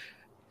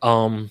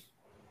 I'll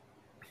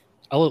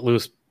let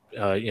Lewis,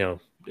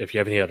 if you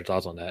have any other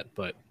thoughts on that,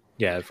 but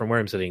yeah, from where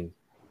I'm sitting,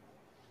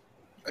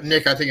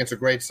 Nick, I think it's a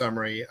great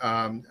summary.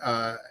 And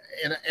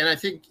I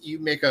think you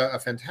make a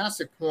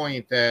fantastic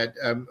point that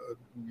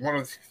one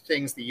of the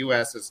things the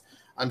U.S. is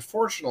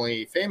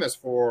unfortunately famous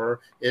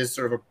for is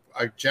sort of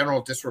a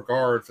general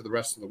disregard for the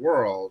rest of the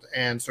world,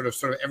 and sort of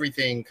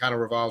everything kind of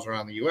revolves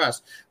around the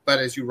U.S. But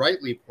as you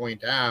rightly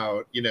point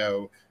out,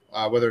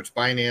 whether it's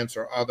Binance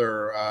or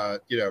other,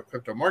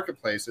 crypto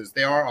marketplaces,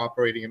 they are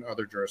operating in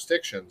other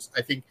jurisdictions.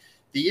 I think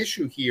the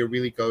issue here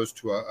really goes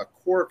to a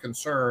core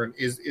concern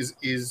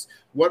is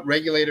what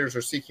regulators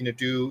are seeking to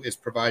do is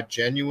provide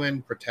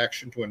genuine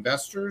protection to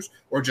investors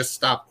or just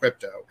stop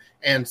crypto.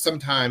 And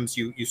sometimes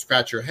you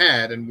scratch your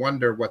head and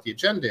wonder what the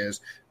agenda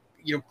is.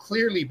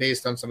 Clearly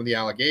based on some of the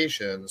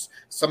allegations,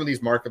 some of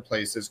these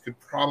marketplaces could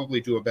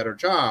probably do a better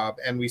job.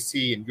 And we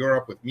see in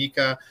Europe with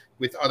MiCA,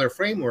 with other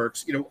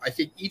frameworks, I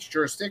think each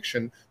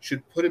jurisdiction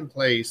should put in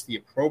place the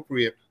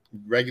appropriate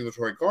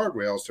regulatory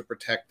guardrails to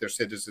protect their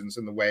citizens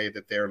in the way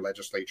that their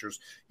legislatures,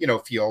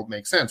 feel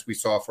makes sense. We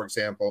saw, for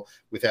example,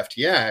 with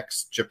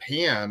FTX,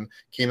 Japan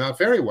came out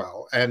very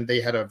well, and they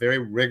had a very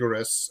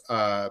rigorous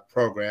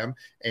program.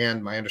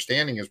 And my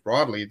understanding is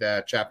broadly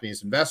that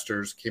Japanese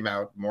investors came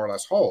out more or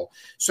less whole.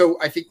 So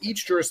I think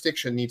each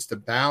jurisdiction needs to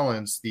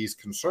balance these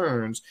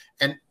concerns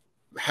and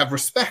have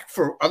respect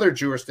for other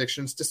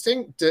jurisdictions'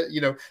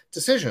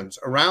 decisions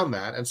around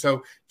that. And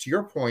so, to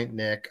your point,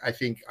 Nick, I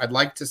think I'd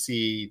like to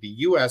see the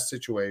U.S.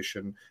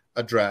 situation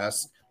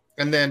addressed,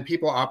 and then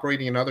people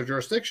operating in other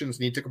jurisdictions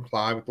need to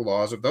comply with the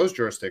laws of those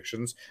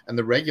jurisdictions, and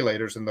the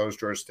regulators in those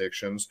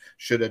jurisdictions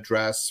should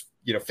address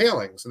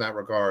failings in that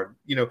regard.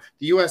 The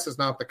U.S. is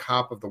not the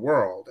cop of the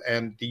world,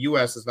 and the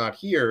U.S. is not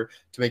here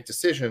to make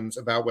decisions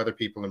about whether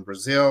people in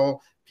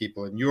Brazil,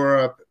 people in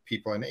Europe,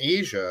 people in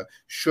Asia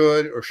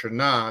should or should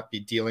not be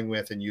dealing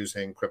with and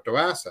using crypto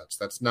assets.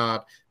 That's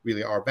not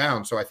really our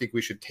bound. So I think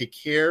we should take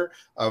care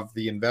of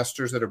the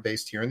investors that are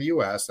based here in the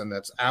U.S., and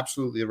that's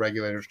absolutely the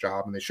regulator's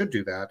job, and they should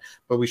do that.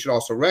 But we should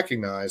also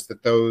recognize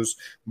that those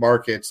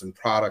markets and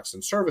products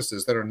and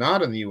services that are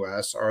not in the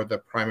U.S. are the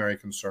primary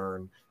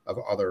concern of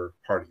other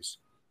parties.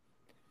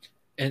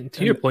 And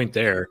to your point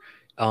there,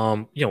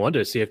 one of the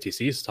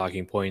CFTC's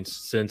talking points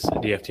since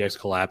the FTX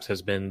collapse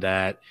has been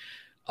that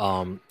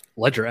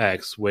Ledger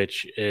X,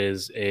 which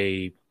is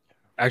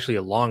actually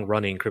a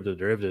long-running crypto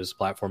derivatives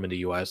platform in the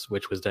U.S.,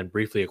 which was then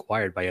briefly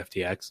acquired by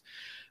FTX,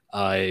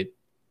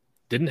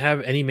 didn't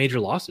have any major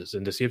losses,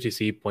 and the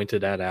CFTC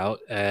pointed that out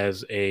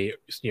as a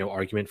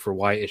argument for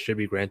why it should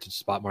be granted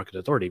spot market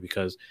authority,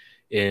 because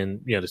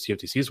in the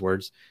CFTC's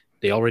words,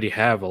 they already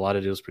have a lot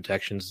of those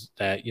protections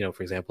that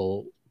for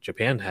example,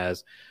 Japan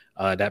has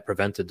that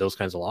prevented those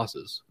kinds of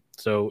losses.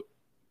 So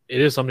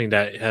it is something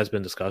that has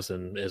been discussed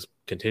and is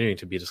continuing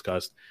to be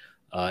discussed,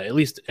 at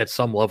least at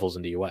some levels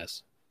in the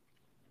U.S.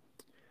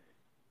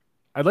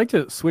 I'd like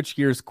to switch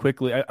gears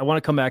quickly. I want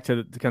to come back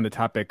to the kind of the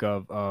topic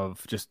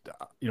of just,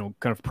 kind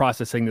of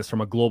processing this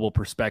from a global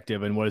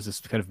perspective, and what does this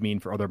kind of mean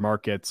for other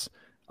markets,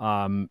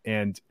 and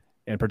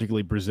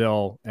particularly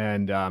Brazil.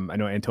 And I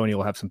know Antonio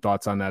will have some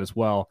thoughts on that as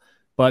well.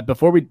 But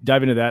before we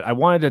dive into that, I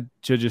wanted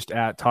to just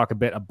talk a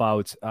bit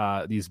about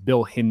these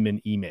Bill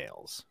Hinman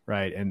emails,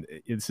 right? And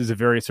this is a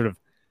very sort of,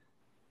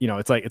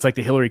 it's like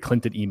the Hillary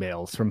Clinton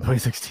emails from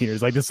 2016.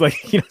 It's like this,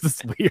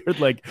 this weird,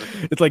 like,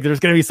 it's like there's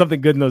going to be something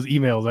good in those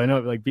emails. I know,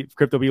 like,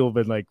 crypto people have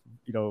been like,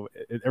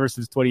 ever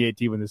since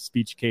 2018 when this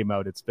speech came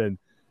out, it's been,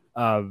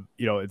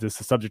 it's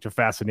a subject of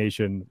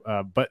fascination.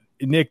 But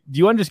Nick, do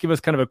you want to just give us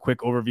kind of a quick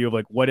overview of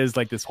like what is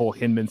like this whole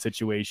Hinman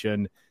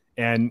situation?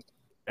 And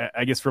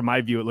I guess from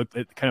my view,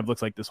 it kind of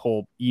looks like this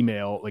whole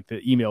email, like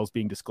the emails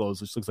being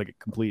disclosed, which looks like a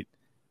complete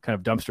kind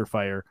of dumpster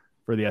fire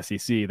for the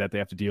SEC that they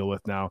have to deal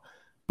with now.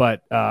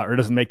 But or it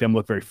doesn't make them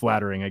look very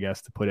flattering, I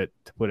guess, to put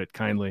it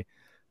kindly.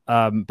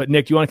 But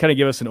Nick, do you want to kind of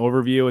give us an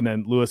overview, and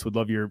then Lewis would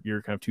love your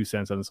kind of 2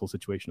 cents on this whole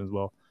situation as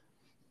well.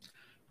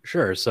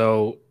 Sure.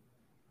 So,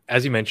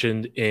 as you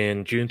mentioned,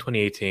 in June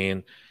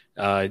 2018,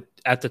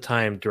 at the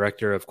time,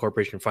 Director of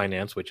Corporation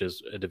Finance, which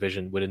is a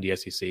division within the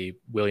SEC,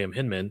 William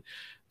Hinman,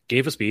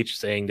 gave a speech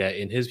saying that,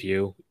 in his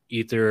view,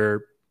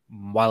 Ether,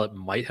 while it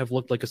might have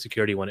looked like a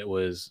security when it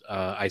was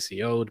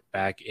ICO'd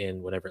back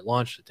in whenever it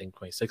launched, I think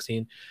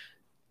 2016.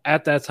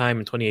 At that time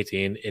in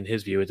 2018, in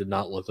his view, it did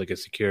not look like a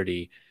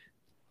security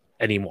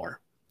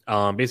anymore.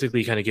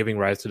 Basically kind of giving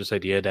rise to this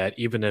idea that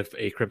even if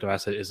a crypto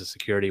asset is a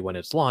security when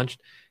it's launched,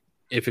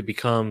 if it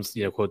becomes,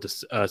 quote,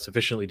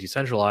 sufficiently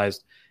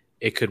decentralized,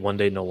 it could one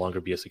day no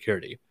longer be a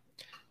security.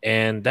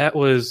 And that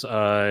was,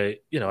 kind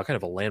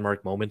of a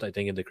landmark moment, I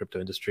think, in the crypto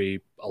industry.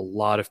 A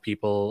lot of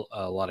people,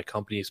 a lot of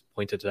companies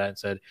pointed to that and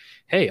said,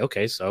 hey,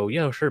 okay, so,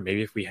 sure,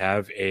 maybe if we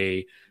have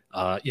a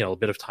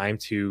bit of time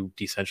to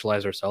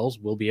decentralize ourselves,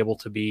 we'll be able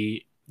to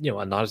be,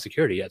 not a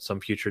security at some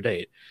future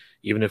date,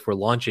 even if we're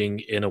launching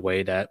in a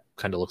way that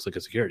kind of looks like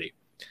a security.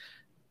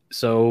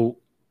 So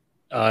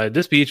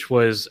this speech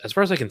was, as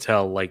far as I can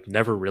tell, like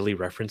never really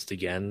referenced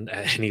again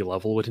at any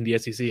level within the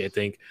SEC. I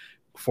think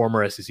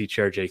former SEC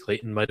Chair Jay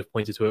Clayton might have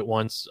pointed to it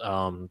once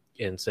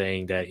in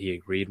saying that he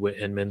agreed with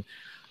Hinman,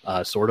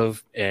 sort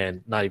of,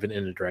 and not even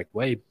in a direct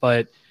way,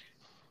 but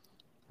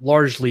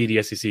largely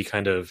the SEC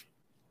kind of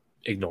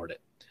ignored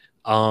it.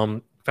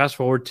 Fast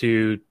forward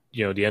to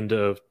the end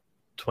of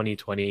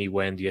 2020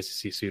 when the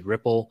SEC sued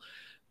Ripple.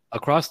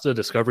 Across the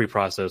discovery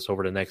process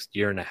over the next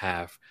year and a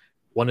half,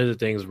 one of the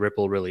things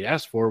Ripple really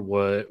asked for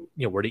were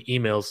the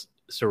emails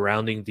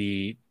surrounding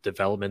the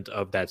development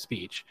of that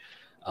speech.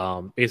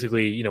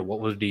 Basically, what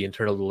were the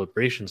internal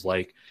deliberations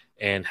like,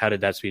 and how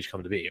did that speech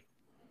come to be?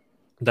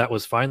 That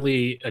was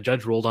finally, a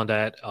judge ruled on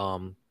that.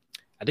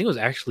 I think it was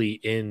actually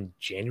in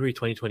January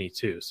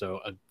 2022,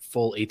 so a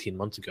full 18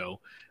 months ago.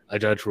 A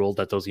judge ruled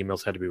that those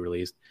emails had to be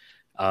released.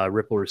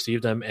 Ripple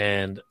received them,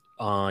 and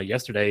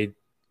yesterday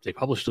they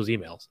published those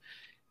emails.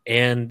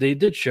 And they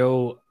did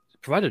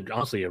provided,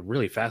 honestly, a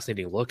really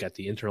fascinating look at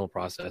the internal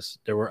process.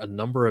 There were a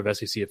number of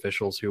SEC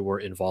officials who were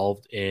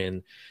involved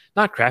in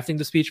not crafting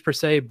the speech per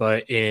se,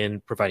 but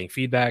in providing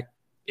feedback,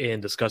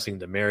 in discussing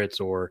the merits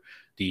or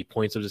the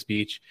points of the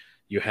speech.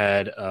 You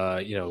had,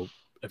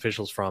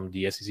 officials from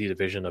the SEC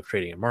Division of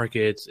Trading and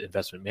Markets,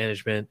 Investment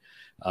Management,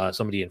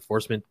 some of the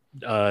enforcement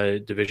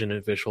division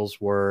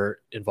officials were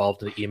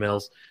involved in the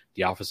emails,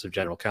 the Office of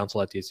General Counsel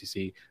at the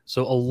SEC.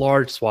 So a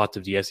large swath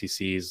of the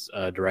SEC's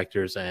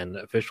directors and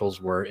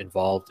officials were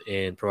involved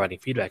in providing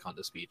feedback on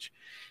the speech.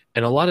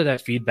 And a lot of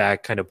that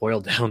feedback kind of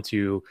boiled down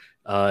to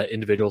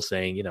individuals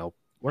saying,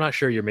 we're not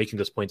sure you're making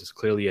this point as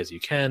clearly as you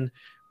can.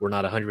 We're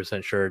not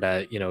 100% sure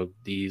that,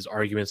 these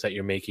arguments that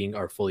you're making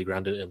are fully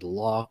grounded in the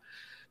law.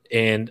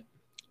 And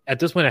at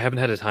this point, I haven't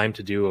had the time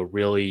to do a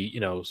really,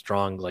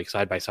 strong, like,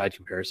 side-by-side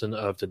comparison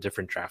of the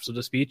different drafts of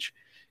the speech.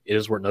 It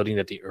is worth noting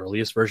that the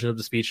earliest version of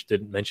the speech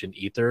didn't mention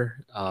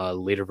Ether.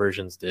 Later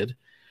versions did.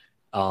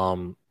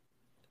 I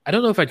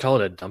don't know if I'd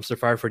call it a dumpster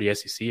fire for the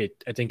SEC.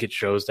 I think it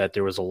shows that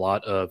there was a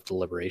lot of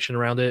deliberation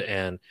around it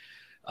and,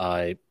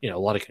 a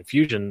lot of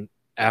confusion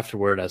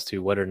afterward as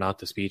to whether or not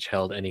the speech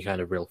held any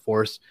kind of real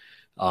force.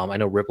 I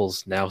know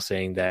Ripple's now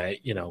saying that,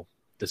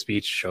 the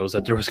speech shows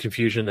that there was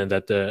confusion and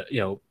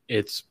that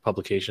its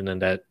publication and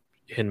that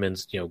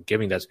Hinman's,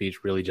 giving that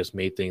speech really just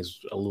made things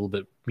a little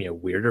bit,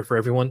 weirder for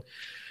everyone.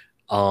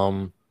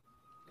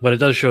 But it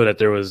does show that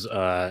there was,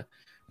 a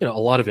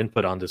lot of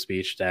input on the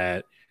speech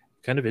that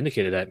kind of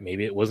indicated that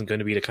maybe it wasn't going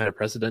to be the kind of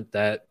precedent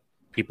that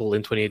people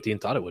in 2018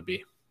 thought it would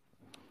be.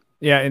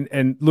 Yeah,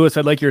 and Lewis,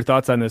 I'd like your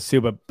thoughts on this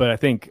too, but I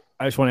think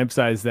I just want to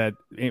emphasize that,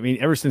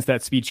 ever since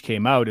that speech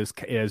came out,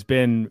 has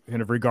been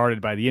kind of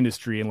regarded by the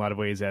industry in a lot of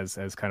ways as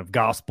kind of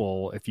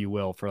gospel, if you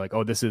will, for like,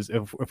 oh, this is,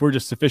 if we're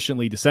just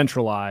sufficiently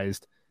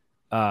decentralized,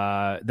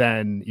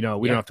 then we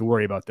don't have to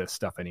worry about this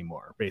stuff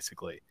anymore,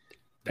 basically.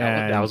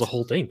 That was a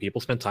whole thing.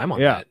 People spent time on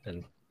that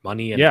and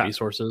money and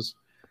resources.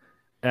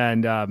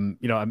 And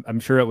I'm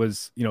sure it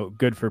was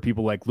good for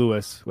people like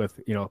Lewis with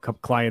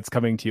clients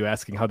coming to you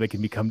asking how they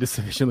can become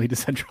sufficiently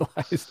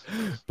decentralized.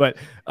 but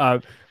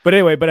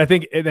anyway, but I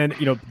think, and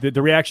then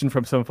the reaction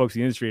from some folks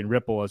in the industry and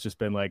Ripple has just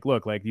been like,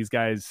 look, like these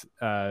guys,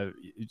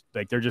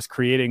 like they're just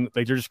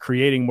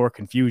creating more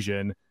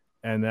confusion,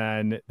 and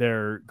then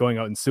they're going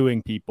out and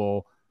suing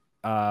people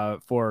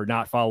for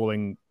not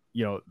following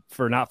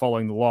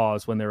the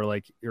laws when they're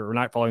like, or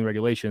not following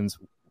regulations,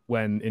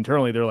 when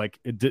internally they're like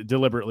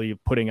deliberately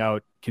putting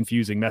out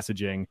confusing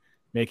messaging,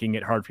 making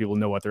it hard for people to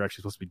know what they're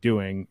actually supposed to be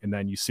doing, and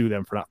then you sue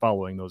them for not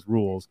following those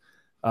rules.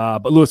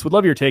 But Lewis, would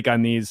love your take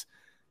on these.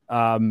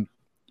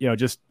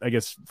 Just I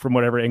guess from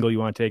whatever angle you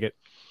want to take it.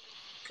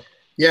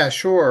 Yeah,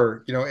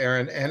 sure.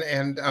 Aaron,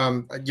 and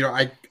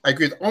I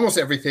agree with almost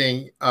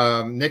everything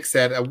Nick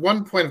said.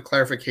 One point of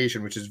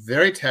clarification, which is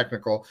very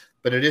technical,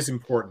 but it is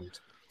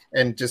important.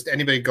 And just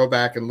anybody go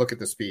back and look at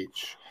the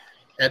speech.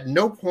 At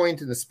no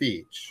point in the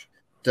speech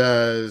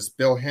does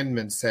Bill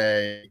Hinman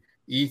say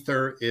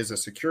Ether is a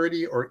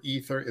security or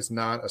Ether is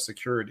not a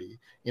security.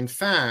 In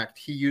fact,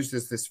 he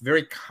uses this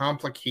very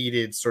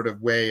complicated sort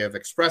of way of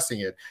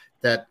expressing it,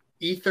 that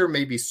Ether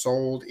may be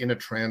sold in a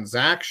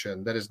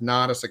transaction that is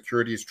not a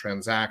securities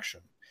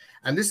transaction.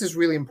 And this is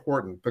really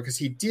important because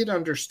he did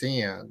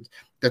understand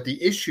that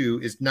the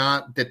issue is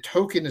not that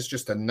token is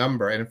just a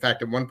number. And in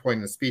fact, at one point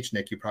in the speech,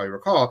 Nick, you probably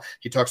recall,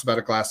 he talks about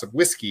a glass of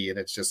whiskey and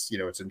it's just,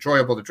 it's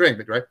enjoyable to drink,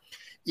 but right?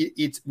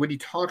 It's what he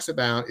talks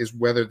about is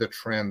whether the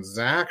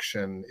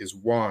transaction is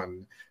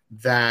one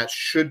that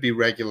should be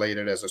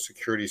regulated as a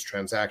securities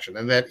transaction.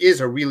 And that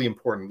is a really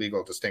important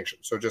legal distinction.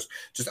 So just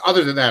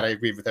other than that, I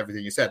agree with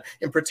everything you said.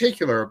 In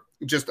particular,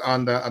 just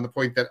on the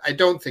point that I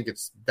don't think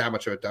it's that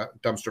much of a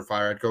dumpster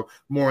fire. I'd go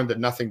more in the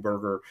nothing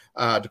burger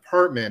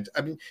department.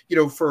 I mean,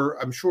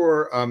 I'm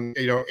sure,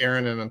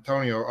 Aaron and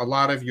Antonio, a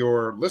lot of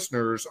your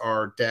listeners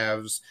are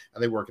devs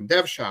and they work in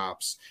dev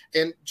shops.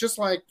 And just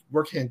like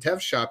working in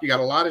dev shop, you got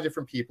a lot of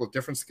different people,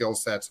 different skill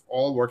sets,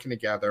 all working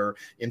together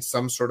in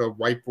some sort of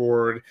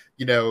whiteboard,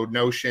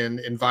 Notion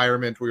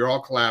environment where you're all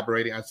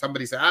collaborating on.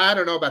 Somebody said, I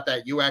don't know about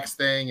that UX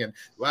thing, and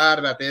what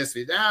about this?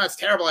 It's a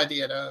terrible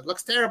idea. It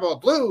looks terrible.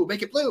 Blue,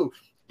 make it blue.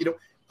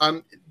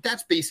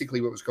 That's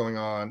basically what was going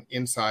on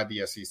inside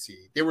the SEC.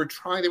 They were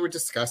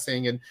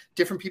discussing, and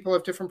different people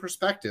have different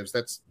perspectives.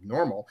 That's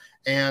normal.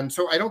 And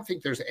so I don't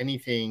think there's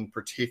anything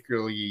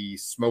particularly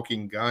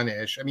smoking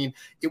gun-ish. I mean,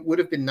 it would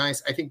have been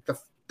nice. I think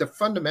the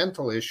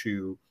fundamental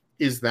issue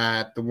is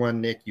that the one,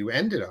 Nick, you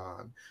ended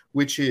on,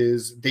 which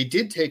is they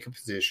did take a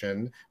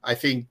position. I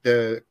think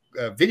the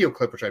video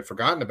clip, which I'd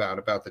forgotten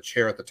about the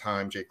chair at the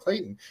time, Jay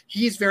Clayton,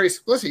 he's very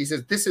explicit. He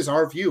says, this is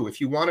our view.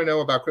 If you want to know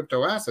about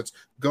crypto assets,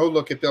 go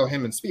look at Bill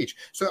Hinman's speech.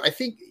 So I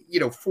think,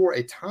 for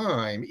a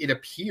time, it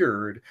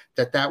appeared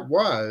that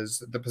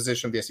was the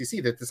position of the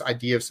SEC, that this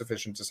idea of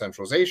sufficient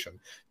decentralization.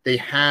 They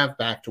have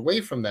backed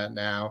away from that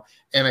now.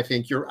 And I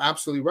think you're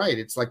absolutely right.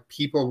 It's like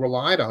people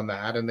relied on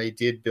that, and they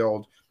did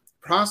build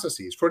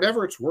processes for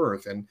whatever it's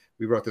worth. And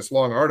we wrote this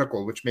long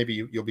article, which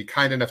maybe you'll be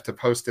kind enough to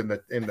post in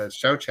the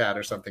show chat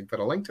or something, put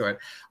a link to it.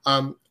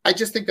 I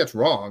just think that's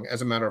wrong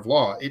as a matter of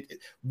law.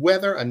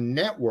 Whether a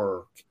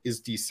network is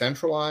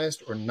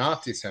decentralized or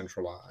not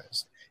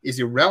decentralized is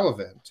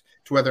irrelevant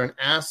to whether an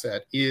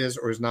asset is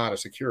or is not a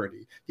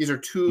security. These are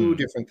two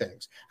different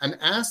things. An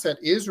asset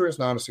is or is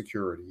not a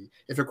security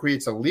if it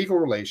creates a legal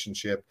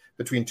relationship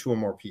between two or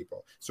more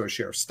people. So a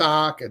share of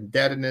stock,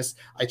 indebtedness.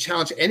 I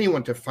challenge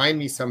anyone to find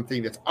me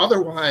something that's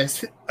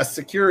otherwise a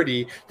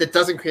security that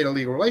doesn't create a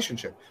legal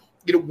relationship.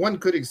 One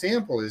good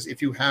example is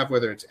if you have,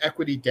 whether it's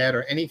equity, debt,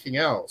 or anything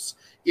else,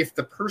 if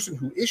the person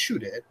who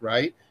issued it,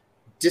 right,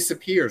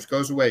 disappears,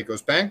 goes away,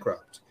 goes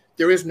bankrupt,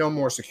 there is no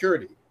more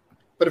security.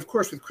 But of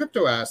course, with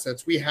crypto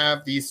assets, we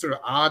have these sort of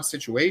odd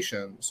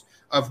situations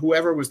of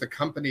whoever was the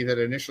company that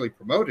initially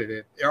promoted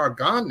it, they are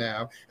gone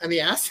now, and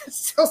the asset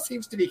still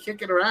seems to be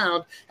kicking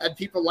around, and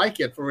people like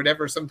it for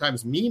whatever,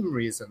 sometimes meme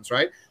reasons,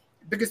 right?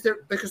 Because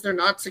they're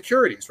not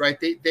securities, right?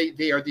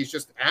 They are these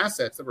just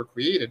assets that were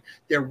created.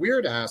 They're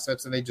weird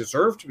assets, and they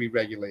deserve to be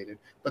regulated,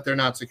 but they're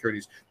not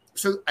securities.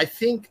 So I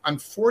think,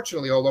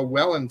 unfortunately, although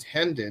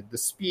well-intended, the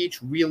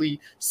speech really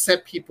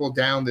set people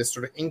down this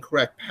sort of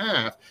incorrect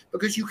path,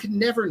 because you can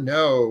never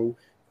know,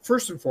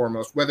 first and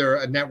foremost, whether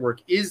a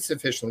network is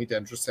sufficiently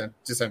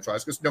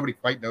decentralized, because nobody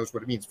quite knows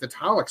what it means.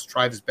 Vitalik's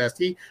tried his best.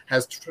 He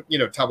has,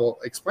 trouble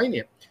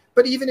explaining it.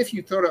 But even if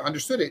you sort of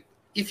understood it,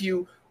 if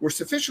you were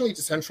sufficiently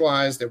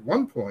decentralized at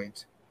one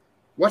point,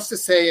 what's to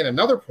say at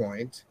another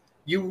point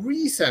you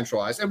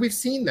re-centralize? And we've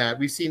seen that.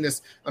 We've seen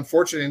this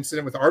unfortunate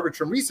incident with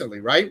Arbitrum recently,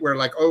 right? Where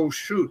like, oh,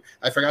 shoot,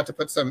 I forgot to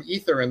put some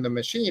ether in the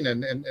machine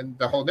and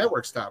the whole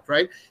network stopped,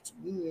 right?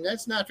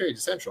 That's not very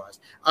decentralized.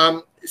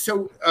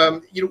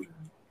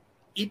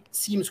 It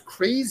seems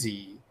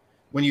crazy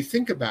when you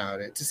think about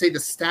it to say the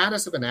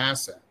status of an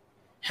asset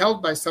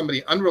held by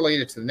somebody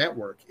unrelated to the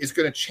network is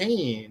going to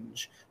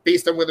change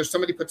based on whether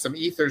somebody put some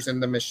ethers in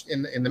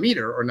the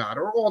meter or not,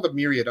 or all the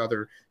myriad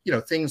other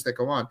things that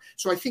go on.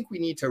 So I think we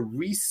need to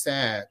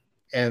reset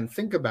and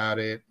think about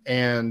it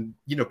and,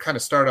 kind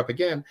of start up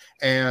again.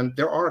 And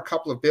there are a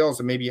couple of bills,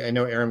 and maybe, I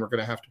know, Aaron, we're going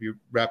to have to be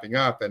wrapping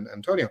up, and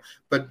Antonio,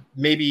 but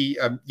maybe,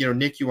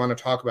 Nick, you want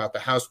to talk about the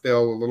House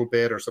bill a little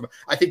bit or something.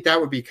 I think that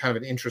would be kind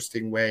of an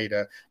interesting way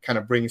to kind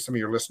of bring some of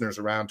your listeners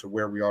around to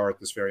where we are at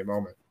this very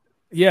moment.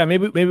 Yeah,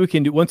 maybe we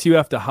can do, once you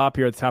have to hop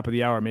here at the top of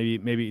the hour,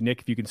 maybe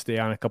Nick, if you can stay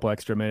on a couple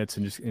extra minutes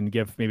and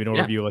give maybe an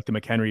overview like the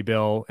McHenry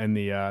bill and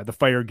the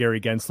fire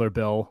Gary Gensler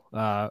bill,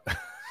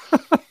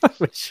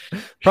 which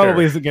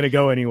probably isn't going to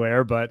go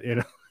anywhere, but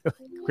it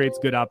creates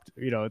good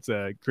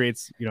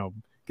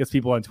gets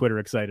people on Twitter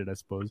excited, I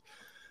suppose.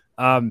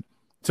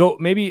 So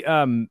maybe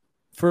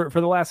for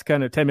the last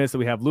kind of 10 minutes that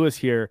we have Lewis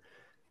here,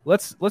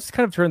 let's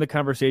kind of turn the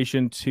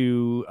conversation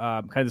to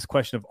kind of this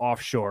question of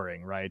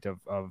offshoring, right?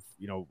 Of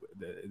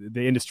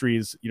the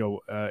industries,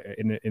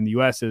 in the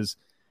U.S.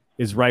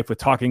 is rife with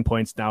talking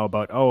points now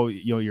about,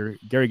 your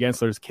Gary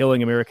Gensler is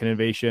killing American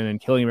innovation and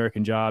killing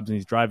American jobs, and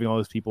he's driving all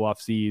those people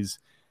off seas.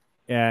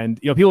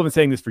 And people have been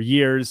saying this for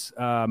years,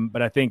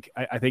 but I think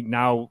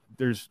now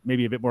there's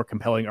maybe a bit more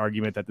compelling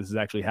argument that this is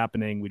actually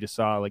happening. We just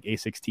saw like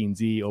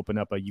A16Z open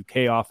up a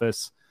UK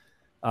office.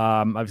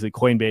 Obviously,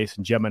 Coinbase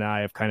and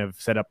Gemini have kind of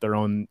set up their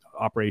own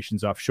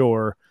operations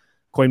offshore.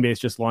 Coinbase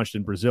just launched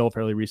in Brazil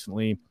fairly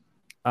recently.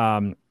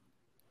 But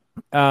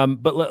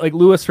like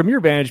Lewis, from your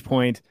vantage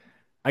point,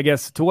 I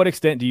guess, to what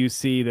extent do you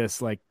see this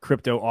like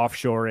crypto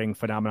offshoring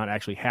phenomenon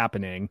actually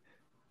happening?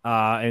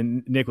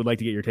 And Nick would like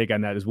to get your take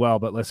on that as well.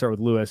 But let's start with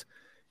Lewis.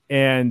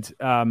 And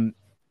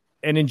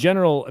in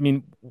general, I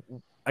mean,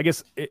 I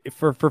guess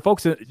for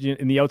folks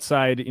in the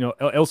outside,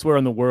 elsewhere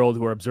in the world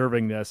who are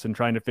observing this and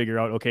trying to figure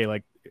out, okay,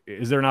 like,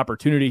 is there an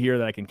opportunity here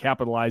that I can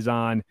capitalize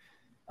on?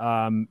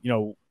 Like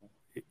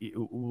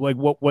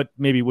what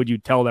maybe would you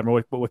tell them,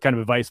 or what kind of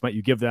advice might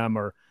you give them,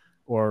 or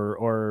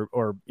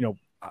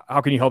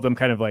how can you help them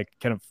kind of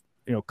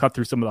cut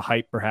through some of the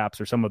hype,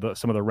 perhaps, or some of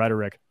the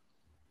rhetoric?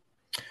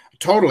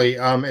 Totally.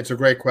 It's a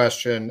great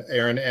question,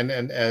 Aaron. And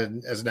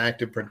as an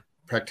active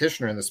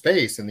practitioner in the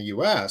space in the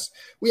US,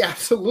 we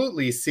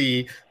absolutely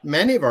see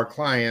many of our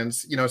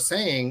clients,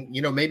 saying,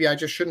 maybe I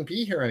just shouldn't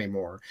be here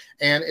anymore.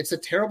 And it's a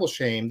terrible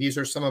shame. These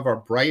are some of our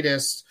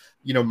brightest,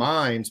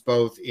 minds,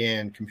 both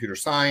in computer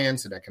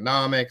science and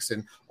economics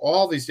and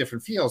all these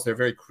different fields. They're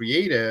very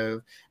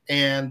creative,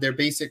 and they're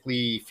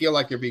basically feel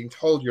like they're being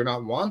told you're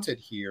not wanted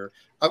here.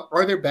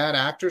 Are there bad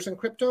actors in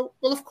crypto?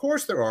 Well, of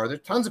course there are.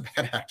 There's tons of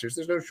bad actors.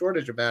 There's no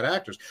shortage of bad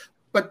actors.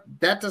 But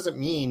that doesn't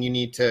mean you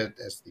need to,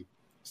 as the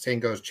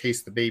saying goes,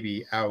 chase the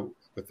baby out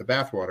with the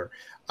bathwater.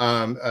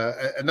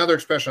 Another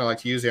expression I like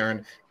to use,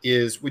 Aaron,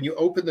 is when you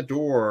open the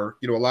door,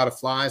 a lot of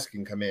flies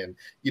can come in.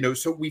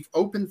 So we've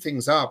opened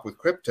things up with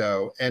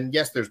crypto, and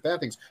yes, there's bad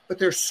things, but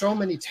there's so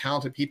many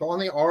talented people,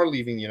 and they are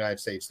leaving the United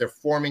States. They're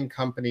forming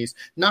companies,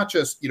 not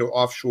just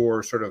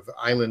offshore sort of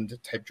island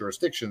type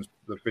jurisdictions,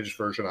 the British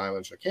Virgin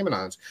Islands or Cayman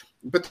Islands,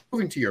 but they're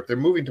moving to Europe. They're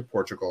moving to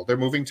Portugal. They're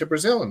moving to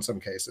Brazil in some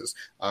cases.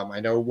 I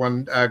know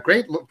one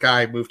great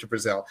guy moved to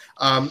Brazil,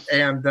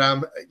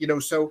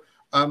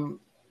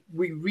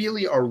 we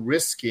really are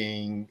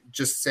risking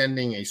just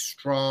sending a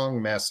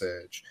strong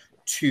message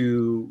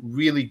to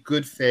really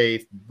good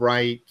faith,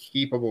 bright,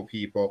 capable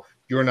people.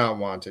 You're not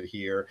wanted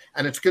here.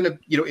 And it's going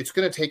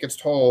to take its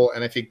toll.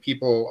 And I think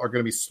people are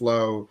going to be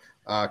slow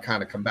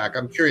kind of come back.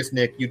 I'm curious,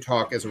 Nick, you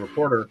talk as a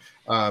reporter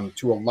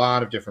to a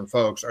lot of different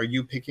folks. Are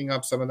you picking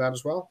up some of that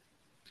as well?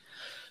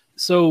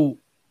 So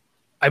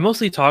I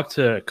mostly talk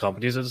to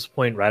companies at this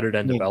point rather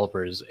than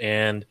developers.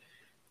 And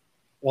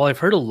while I've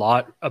heard a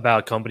lot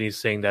about companies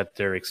saying that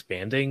they're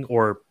expanding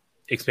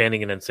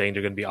and then saying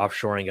they're going to be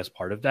offshoring as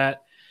part of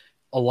that,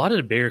 a lot of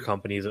the bigger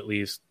companies, at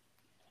least,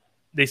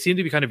 they seem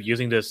to be kind of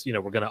using this,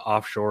 we're going to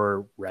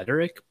offshore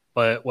rhetoric.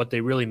 But what they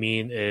really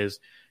mean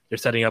is they're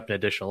setting up an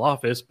additional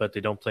office, but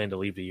they don't plan to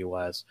leave the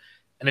U.S.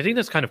 And I think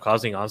that's kind of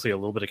causing, honestly, a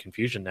little bit of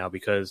confusion now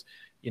because,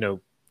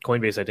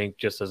 Coinbase, I think,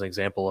 just as an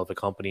example of a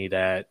company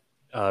that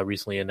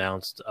recently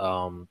announced,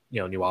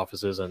 new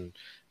offices,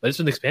 but it's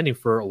been expanding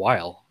for a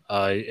while.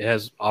 It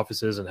has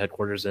offices and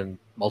headquarters in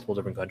multiple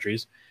different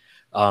countries.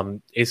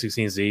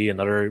 A16Z,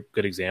 another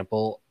good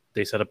example,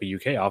 they set up a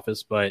UK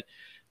office, but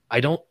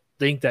I don't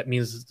think that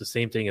means it's the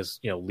same thing as,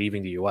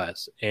 leaving the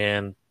US.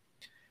 And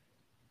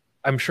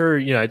I'm sure,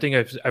 I think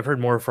I've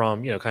heard more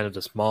from, kind of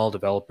the small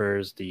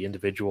developers, the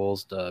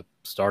individuals, the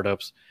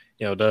startups,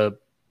 the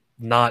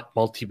not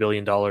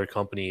multi-billion dollar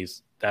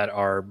companies that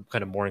are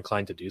kind of more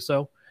inclined to do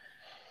so.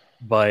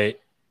 But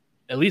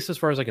at least as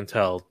far as I can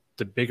tell,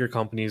 the bigger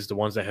companies, the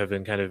ones that have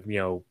been kind of,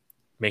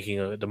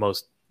 making the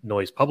most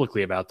noise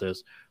publicly about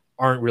this,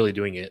 aren't really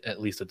doing it, at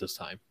least at this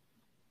time.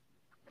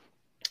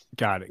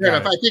 Got it.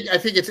 I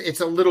think it's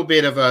a little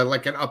bit of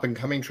an up and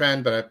coming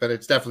trend, but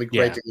it's definitely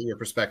great to get your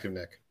perspective,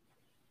 Nick.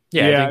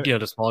 Yeah, I think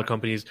the smaller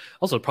companies,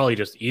 also probably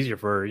just easier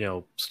for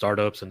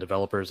startups and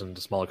developers and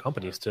the smaller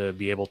companies to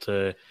be able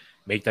to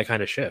make that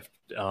kind of shift.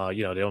 They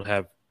don't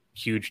have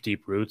huge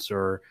deep roots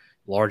or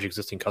large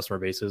existing customer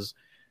bases.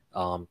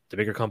 The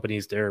bigger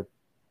companies, they're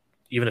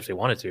even if they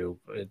wanted to,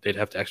 they'd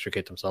have to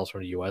extricate themselves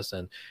from the U.S.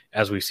 And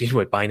as we've seen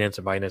with Binance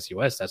and Binance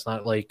US, that's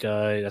not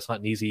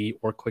an easy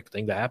or quick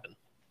thing to happen.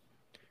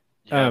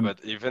 Yeah, but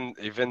even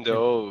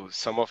though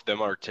some of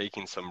them are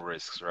taking some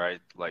risks,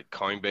 right? Like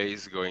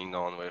Coinbase going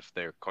on with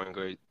their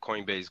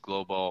Coinbase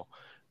Global,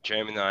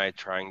 Gemini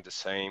trying the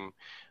same.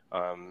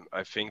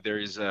 I think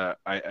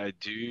I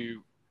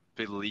do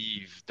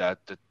believe that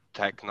the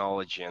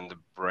technology and the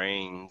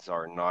brains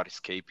are not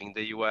escaping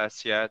the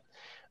US yet.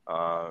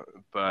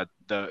 But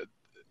the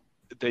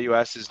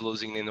US is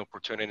losing an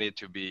opportunity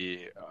to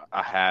be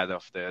ahead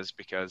of this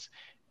because,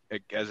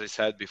 as I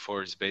said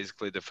before, it's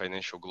basically the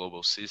financial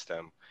global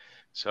system.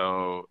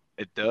 So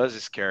it does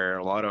scare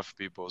a lot of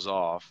people's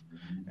off.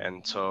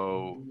 And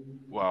so,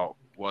 well,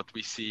 what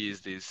we see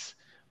is this,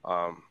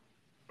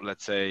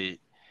 let's say,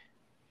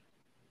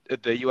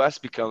 the US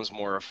becomes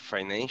more a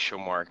financial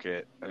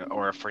market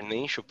or a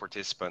financial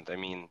participant. I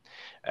mean,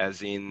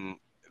 as in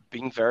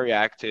being very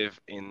active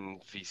in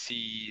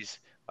VCs,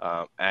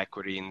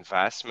 equity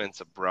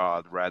investments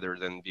abroad rather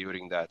than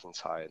building that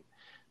inside.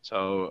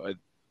 So,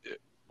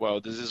 well,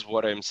 this is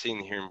what I'm seeing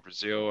here in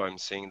Brazil. I'm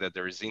seeing that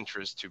there is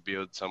interest to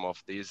build some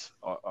of these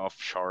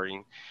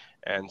offshoring.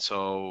 And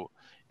so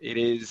it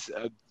is,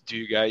 do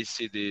you guys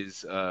see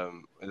this? I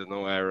don't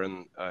know,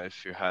 Aaron,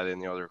 if you had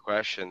any other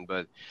question,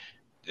 but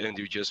and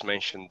you just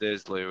mentioned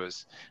this,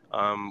 Lewis.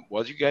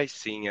 What are you guys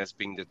seeing as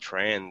being the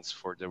trends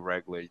for the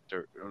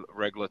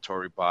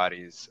regulatory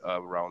bodies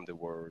around the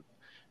world,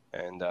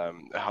 and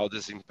how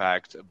does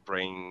impact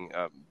bring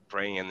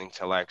and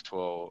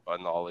intellectual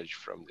knowledge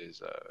from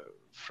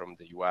from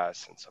the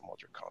U.S. and some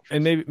other countries?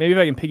 And maybe if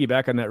I can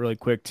piggyback on that really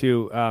quick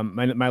too.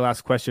 My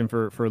last question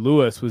for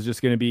Lewis was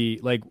just going to be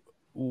like,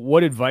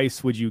 what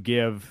advice would you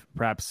give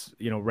perhaps,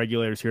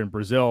 regulators here in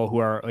Brazil who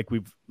are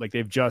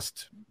they've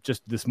just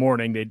this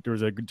morning, there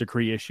was a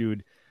decree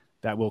issued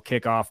that will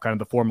kick off kind of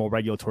the formal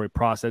regulatory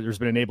process. There's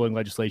been enabling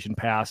legislation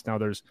passed. Now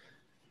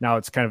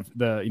it's kind of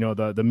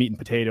the meat and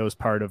potatoes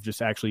part of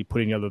just actually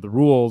putting together the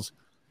rules.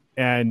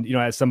 And,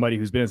 as somebody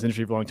who's been in this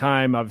industry for a long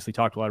time, obviously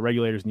talked to a lot of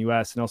regulators in the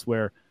US and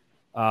elsewhere,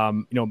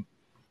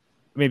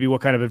 maybe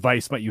what kind of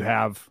advice might you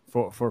have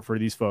for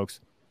these folks?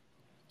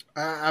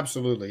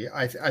 Absolutely.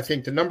 I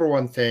think the number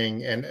one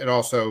thing, and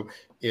also,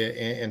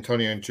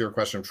 Antonio, into your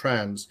question of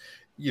trends,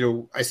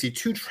 I see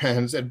two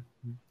trends, and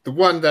the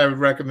one that I would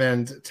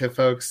recommend to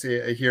folks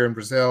here in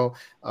Brazil,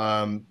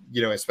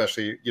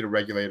 especially,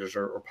 regulators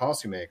or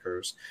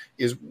policymakers,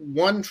 is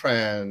one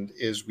trend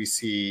is we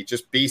see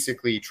just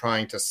basically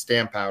trying to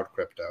stamp out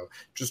crypto,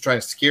 just trying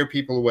to scare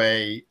people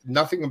away.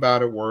 Nothing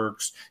about it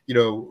works.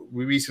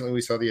 We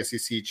saw the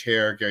SEC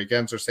chair, Gary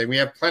Gensler, saying we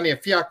have plenty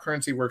of fiat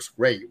currency, works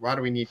great. Why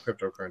do we need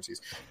cryptocurrencies?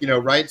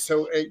 Right?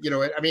 So,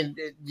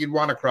 you'd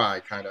want to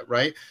cry kind of,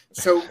 right?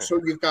 So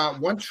you've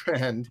got one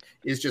trend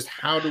is just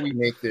how do we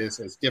make this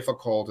as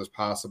difficult as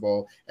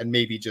possible and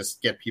maybe just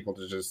get people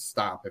to just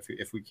stop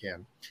if we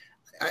can.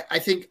 I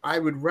think I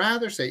would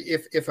rather say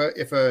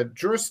if a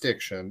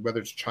jurisdiction,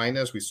 whether it's China,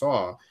 as we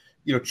saw,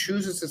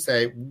 chooses to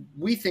say,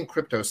 we think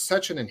crypto is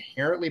such an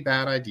inherently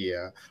bad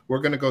idea,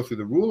 we're going to go through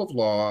the rule of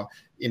law,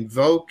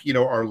 invoke,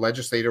 our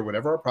legislator,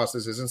 whatever our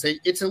process is, and say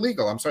it's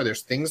illegal. I'm sorry,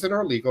 there's things that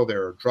are illegal.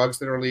 There are drugs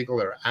that are illegal.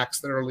 There are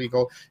acts that are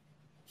illegal.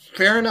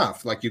 Fair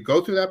enough. Like, you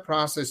go through that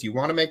process. You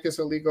want to make this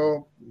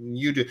illegal,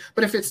 you do.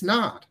 But if it's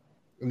not,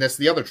 and that's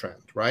the other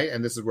trend, right?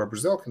 And this is where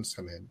Brazil can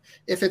come in.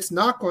 If it's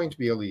not going to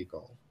be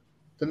illegal,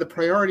 then the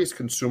priority is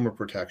consumer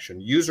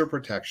protection, user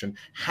protection.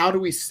 How do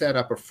we set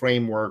up a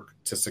framework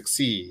to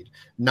succeed?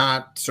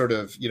 Not sort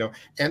of,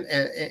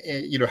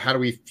 how do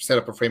we set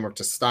up a framework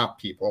to stop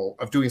people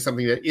of doing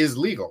something that is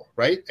legal,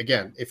 right?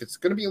 Again, if it's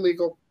going to be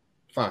illegal,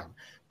 fine.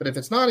 But if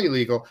it's not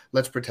illegal,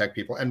 let's protect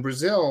people. And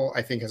Brazil,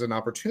 I think, has an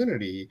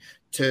opportunity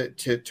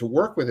to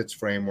work with its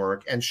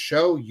framework and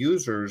show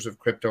users of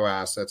crypto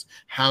assets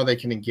how they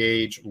can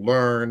engage,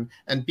 learn,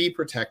 and be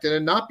protected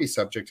and not be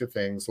subject to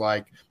things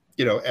like,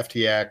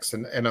 FTX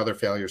and other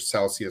failures,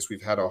 Celsius.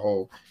 We've had a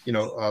whole,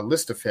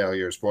 list of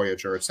failures,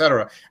 Voyager, et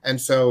cetera.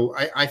 And so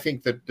I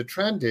think that the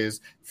trend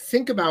is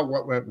think about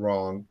what went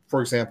wrong.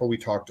 For example, we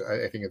talked,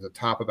 I think, at the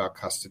top about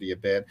custody a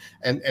bit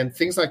and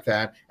things like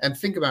that. And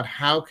think about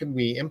how can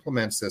we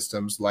implement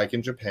systems like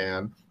in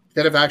Japan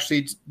that have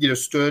actually,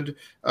 stood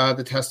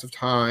the test of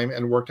time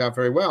and worked out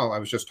very well. I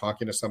was just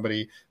talking to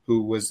somebody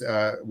who was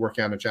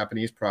working on a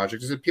Japanese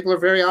project. He said people are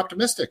very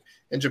optimistic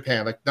in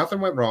Japan. Like, nothing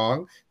went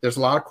wrong. There's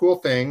a lot of cool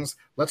things.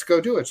 Let's go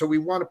do it. So we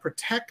want to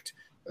protect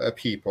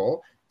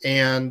people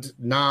and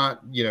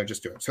not,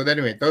 just do it. So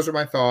anyway, those are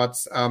my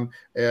thoughts.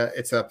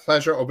 It's a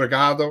pleasure.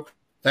 Obrigado.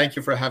 Thank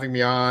you for having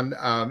me on.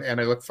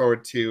 And I look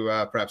forward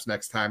to perhaps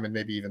next time and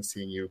maybe even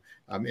seeing you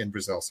in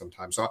Brazil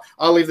sometime. So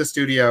I'll leave the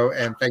studio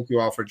and thank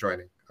you all for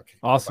joining. Okay.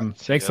 Awesome.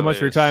 Bye-bye. Thanks so much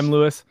for your time,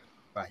 Lewis.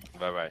 Bye.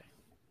 Bye-bye.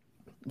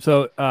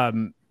 So,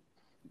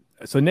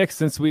 Nick,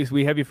 since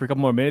we have you for a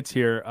couple more minutes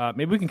here,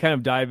 maybe we can kind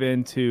of dive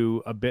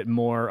into a bit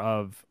more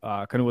of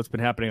kind of what's been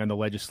happening on the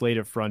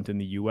legislative front in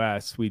the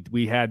U.S.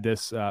 We had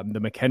this the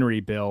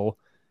McHenry bill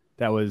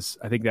that was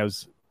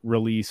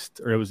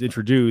released, or it was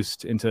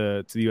introduced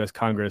to the U.S.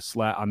 Congress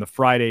on the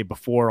Friday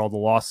before all the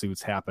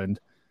lawsuits happened.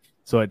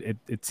 So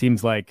it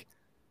seems like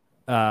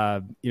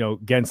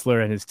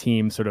Gensler and his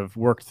team sort of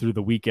worked through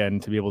the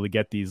weekend to be able to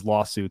get these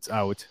lawsuits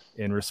out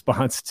in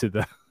response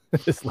to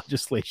this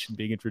legislation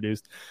being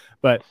introduced.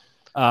 But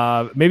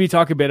maybe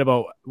talk a bit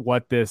about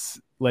what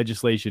this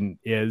legislation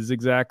is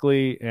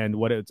exactly and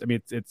what it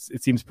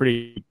seems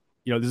pretty,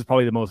 this is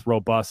probably the most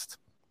robust,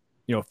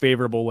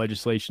 favorable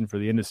legislation for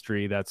the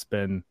industry that's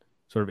been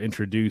sort of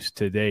introduced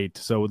to date.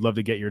 So would love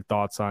to get your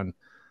thoughts on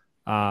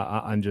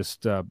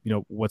just,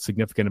 what's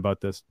significant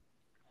about this.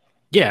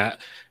 Yeah,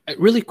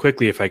 really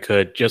quickly, if I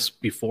could,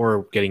 just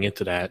before getting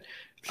into that,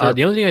 sure.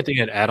 The only thing I think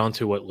I'd add on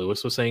to what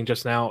Lewis was saying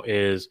just now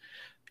is,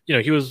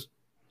 he was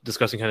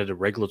discussing kind of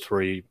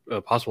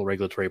the possible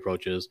regulatory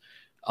approaches.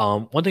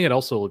 One thing I'd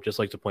also just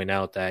like to point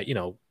out that,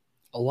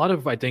 a lot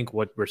of, I think,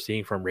 what we're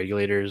seeing from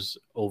regulators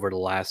over the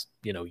last,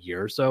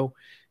 year or so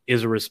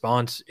is a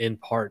response in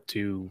part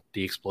to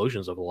the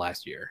explosions of the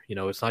last year.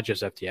 It's not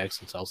just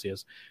FTX and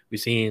Celsius. We've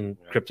seen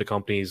crypto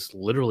companies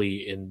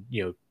literally in,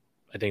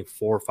 I think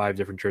 4 or 5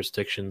 different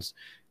jurisdictions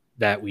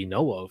that we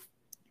know of,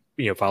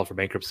 filed for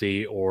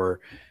bankruptcy or,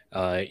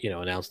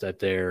 announced that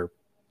they're,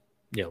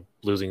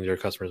 losing their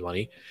customers'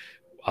 money.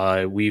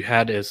 We've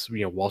had this,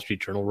 Wall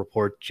Street Journal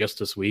report just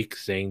this week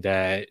saying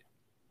that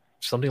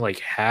something like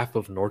half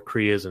of North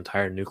Korea's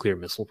entire nuclear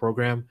missile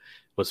program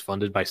was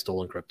funded by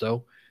stolen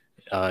crypto.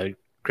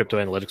 Crypto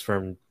analytics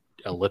firm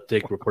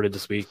Elliptic reported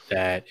this week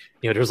that,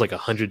 there's like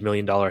 $100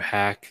 million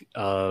hack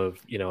of,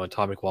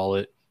 Atomic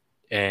Wallet.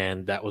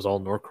 And that was all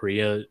North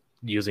Korea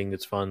using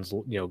its funds,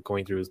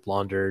 going through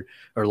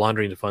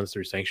laundering the funds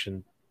through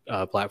sanctioned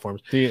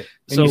platforms. And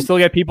you still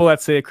get people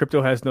that say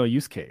crypto has no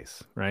use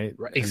case, right?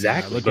 Right,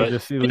 exactly.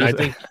 And, I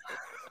think,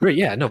 right,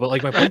 yeah, no, but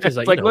like my point is,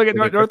 like, look at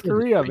North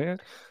Korea, man.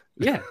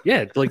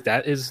 Yeah, like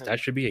that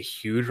should be a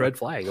huge red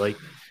flag. Like,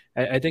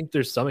 I think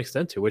there's some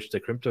extent to which the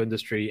crypto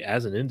industry,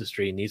 as an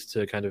industry, needs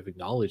to kind of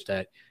acknowledge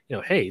that,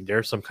 hey,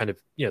 there's some kind of,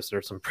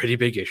 there's some pretty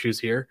big issues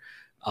here.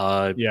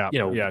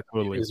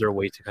 Totally. Is there a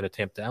way to kind of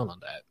tamp down on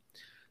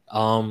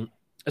that?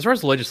 As far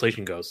as the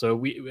legislation goes, so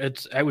we've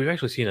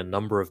actually seen a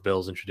number of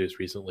bills introduced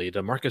recently.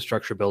 The market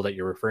structure bill that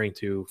you're referring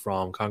to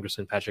from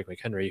Congressman Patrick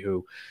McHenry,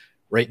 who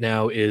right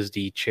now is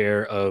the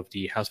chair of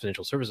the House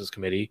Financial Services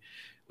Committee,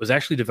 was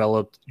actually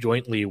developed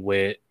jointly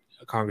with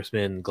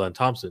Congressman Glenn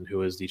Thompson,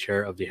 who is the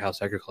chair of the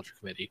House Agriculture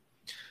Committee.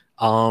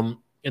 And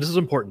this is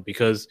important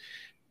because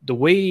the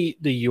way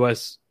the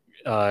U.S.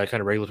 Kind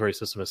of regulatory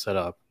system is set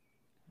up,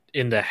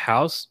 in the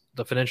House,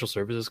 the Financial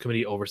Services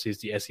Committee oversees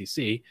the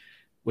SEC,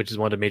 which is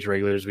one of the major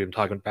regulators we've been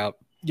talking about,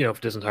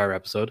 for this entire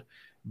episode.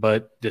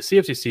 But the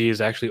CFTC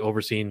is actually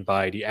overseen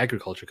by the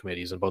Agriculture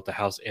Committees in both the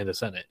House and the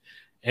Senate.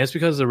 And it's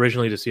because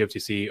originally the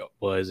CFTC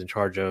was in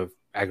charge of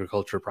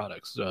agriculture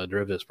products,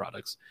 derivatives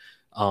products,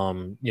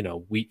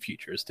 wheat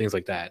futures, things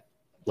like that,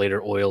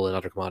 later oil and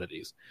other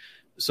commodities.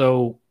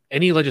 So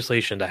any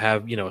legislation to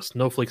have, a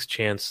snowflake's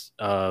chance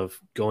of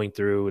going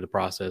through the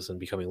process and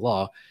becoming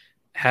law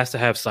has to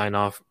have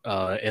sign-off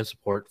and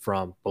support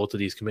from both of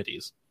these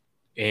committees.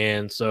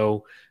 And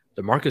so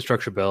the market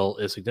structure bill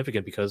is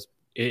significant because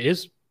it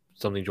is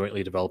something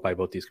jointly developed by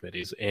both these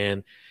committees.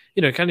 And,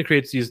 it kind of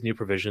creates these new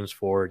provisions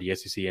for the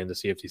SEC and the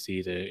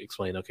CFTC to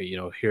explain, okay,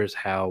 here's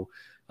how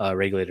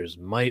regulators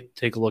might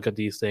take a look at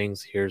these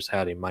things. Here's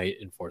how they might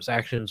enforce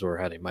actions or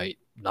how they might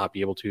not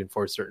be able to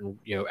enforce certain,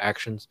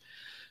 actions.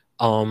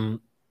 I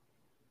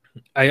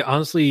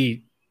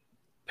honestly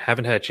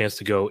haven't had a chance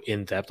to go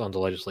in depth on the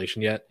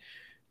legislation yet.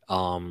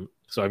 So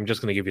I'm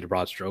just going to give you the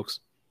broad strokes.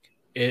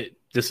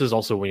 This is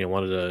also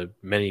one of the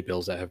many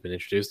bills that have been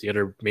introduced. The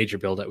other major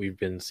bill that we've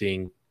been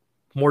seeing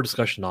more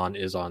discussion on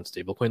is on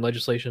stablecoin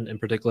legislation in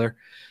particular.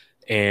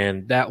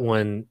 And that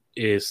one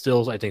is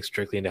still, I think,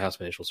 strictly in the House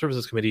Financial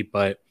Services Committee,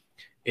 but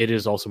it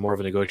is also more of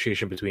a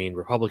negotiation between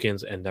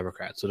Republicans and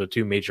Democrats. So the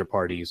two major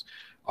parties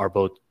are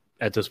both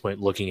at this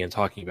point looking and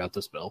talking about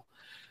this bill.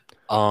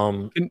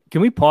 Can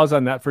we pause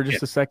on that for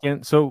just a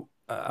second? So,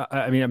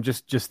 I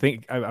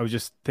was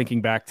just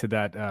thinking back to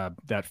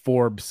that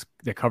Forbes,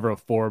 the cover of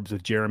Forbes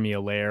with Jeremy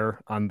Allaire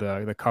on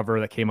the cover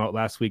that came out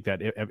last week,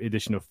 that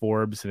edition of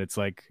Forbes, and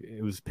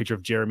it was a picture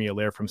of Jeremy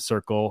Allaire from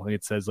Circle, and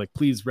it says like,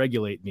 "Please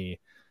regulate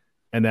me,"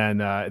 and then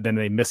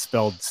they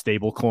misspelled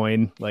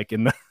stablecoin like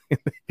in the.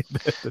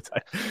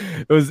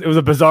 It was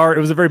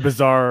a very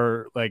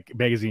bizarre like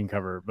magazine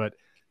cover, but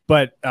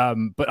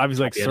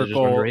obviously like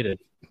Circle,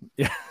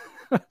 yeah,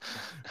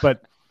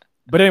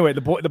 But anyway,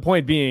 the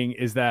point being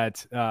is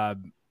that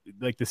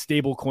like the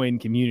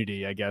stablecoin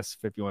community, I guess,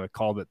 if you want to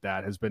call it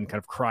that, has been kind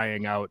of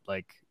crying out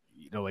like,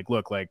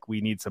 look, like we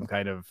need some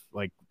kind of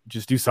like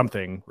just do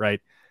something, right?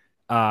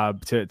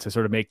 To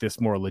sort of make this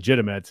more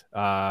legitimate.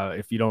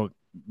 If you don't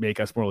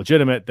make us more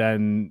legitimate,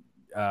 then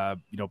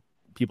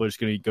people are just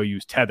going to go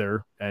use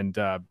Tether. And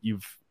I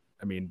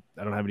don't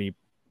have any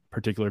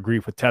particular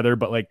grief with Tether,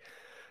 but like.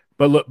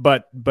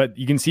 But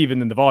you can see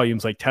even in the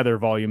volumes, like Tether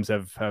volumes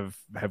have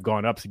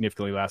gone up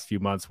significantly the last few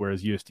months,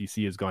 whereas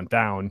USDC has gone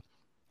down.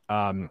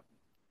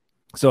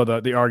 So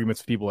the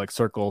arguments of people like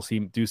Circle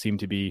seem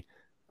to be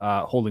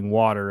holding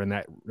water in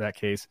that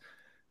case.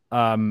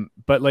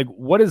 But like,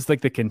 what is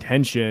like the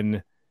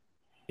contention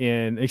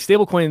in like,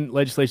 stablecoin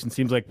legislation?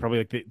 Seems like probably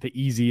like the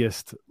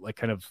easiest like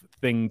kind of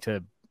thing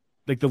to,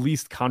 like, the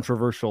least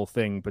controversial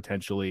thing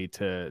potentially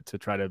to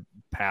try to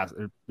pass,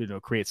 or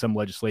create some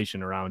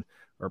legislation around,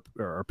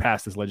 or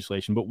pass this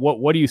legislation. But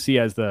what do you see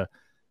as the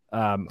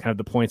kind of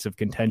the points of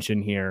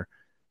contention here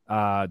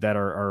that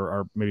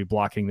are maybe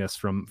blocking this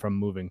from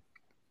moving?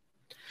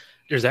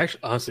 There's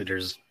actually, honestly,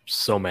 there's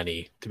so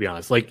many, to be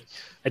honest. Like,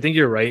 I think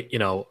you're right.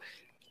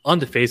 On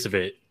the face of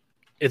it,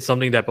 it's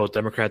something that both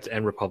Democrats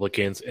and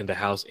Republicans in the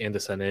House and the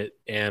Senate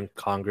and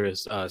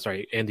Congress,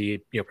 and the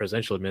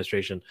presidential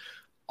administration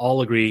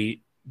all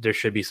agree there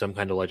should be some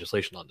kind of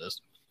legislation on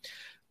this.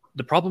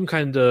 The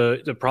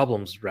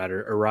problems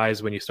rather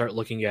arise when you start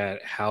looking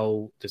at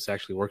how this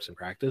actually works in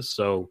practice.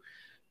 So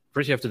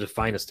first you have to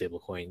define a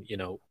stablecoin.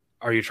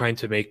 Are you trying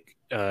to make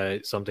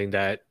something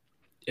that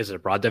is a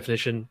broad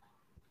definition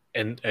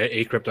and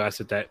a crypto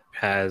asset that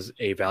has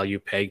a value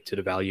pegged to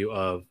the value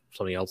of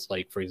something else,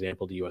 like, for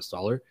example, the US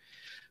dollar?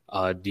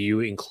 Do you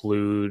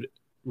include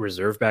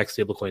reserve-backed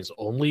stablecoins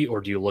only, or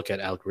do you look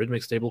at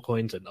algorithmic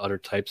stablecoins and other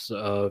types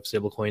of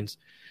stablecoins?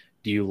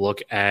 Do you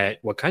look at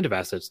what kind of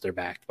assets they're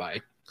backed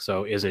by?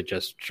 So is it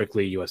just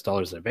strictly US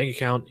dollars in a bank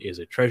account? Is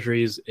it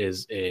treasuries?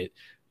 Is it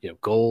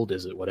gold?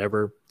 Is it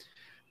whatever?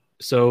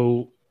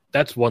 So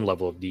that's one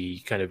level of the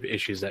kind of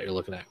issues that you're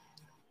looking at.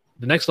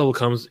 The next level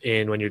comes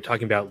in when you're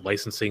talking about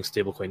licensing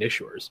stablecoin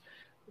issuers.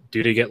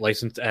 Do they get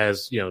licensed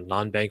as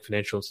non-bank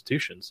financial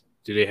institutions?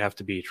 Do they have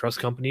to be trust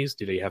companies?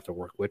 Do they have to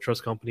work with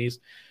trust companies?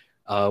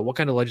 What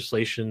kind of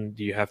legislation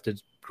do you have to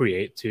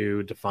create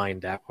to define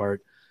that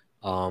part?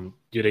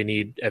 Do they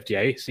need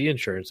FDIC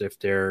insurance if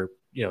they're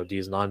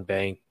these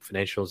non-bank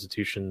financial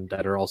institutions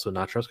that are also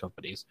not trust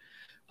companies?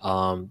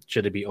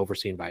 Should it be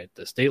overseen by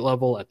the state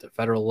level, at the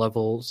federal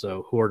level?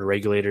 So who are the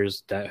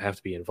regulators that have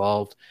to be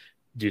involved?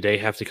 Do they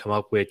have to come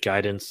up with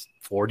guidance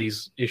for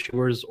these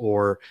issuers,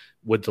 or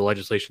would the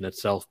legislation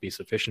itself be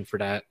sufficient for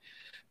that?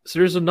 So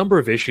there's a number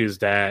of issues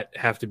that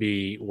have to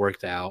be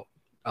worked out.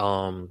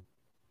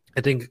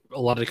 I think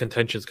a lot of the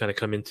contentions kind of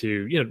come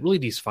into, really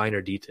these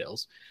finer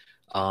details,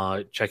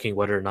 checking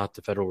whether or not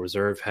the Federal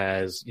Reserve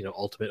has,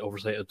 ultimate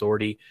oversight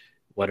authority,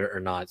 whether or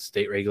not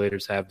state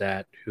regulators have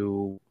that,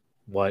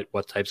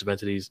 what types of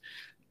entities.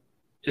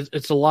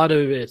 It's a lot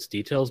of its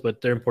details, but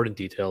they're important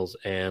details.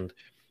 And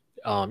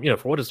for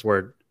what it's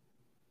worth,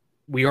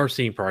 we are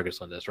seeing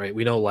progress on this, right?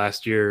 We know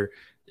last year,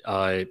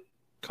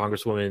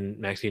 Congresswoman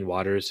Maxine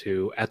Waters,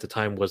 who at the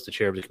time was the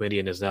chair of the committee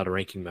and is now the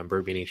ranking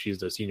member, meaning she's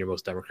the senior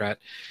most Democrat,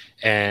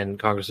 and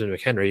Congressman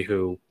McHenry,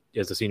 who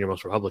is the senior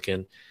most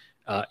Republican,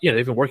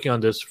 they've been working on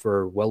this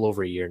for well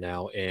over a year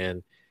now,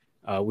 and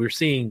we're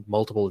seeing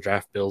multiple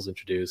draft bills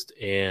introduced,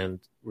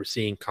 and we're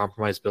seeing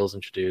compromise bills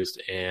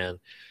introduced, and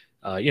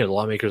the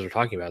lawmakers are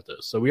talking about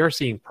this. So we are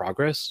seeing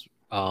progress,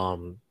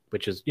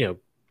 which is,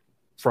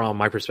 from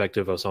my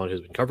perspective of someone who's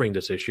been covering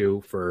this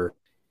issue for,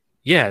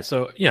 I've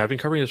been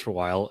covering this for a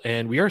while,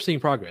 and we are seeing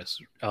progress.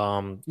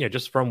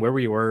 Just from where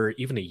we were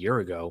even a year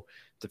ago,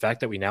 the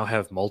fact that we now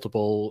have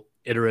multiple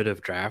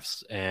iterative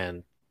drafts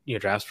and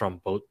drafts from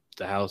both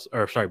both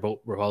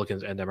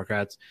Republicans and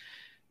Democrats,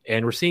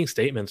 and we're seeing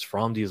statements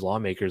from these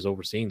lawmakers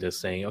overseeing this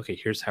saying, okay,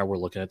 here's how we're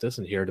looking at this,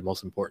 and here are the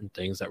most important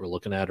things that we're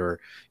looking at, or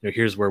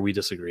here's where we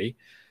disagree.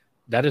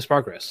 That is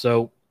progress.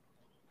 So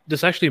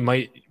this actually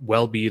might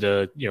well be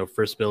the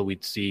first bill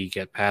we'd see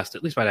get passed,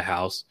 at least by the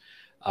House.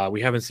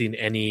 We haven't seen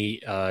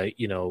any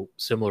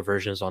similar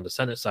versions on the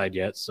Senate side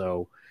yet,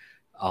 so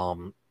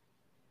TBD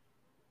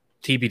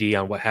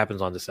on what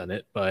happens on the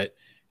Senate. But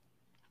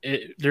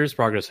there's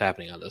progress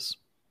happening on this.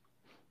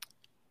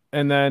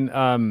 And then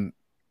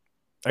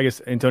I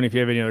guess, Antonio, if you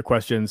have any other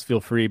questions,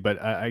 feel free.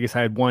 But I guess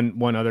I had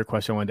one other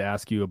question I wanted to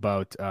ask you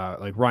about,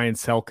 like Ryan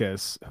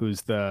Selkis,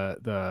 who's the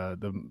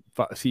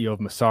CEO of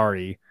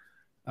Masari.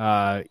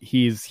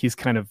 He's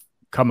kind of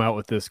come out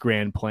with this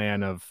grand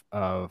plan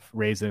of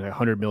raising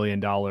 $100 million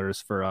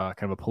for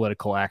kind of a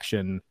political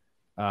action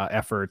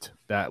effort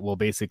that will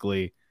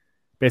basically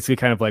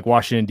kind of like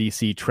Washington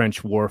D.C.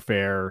 trench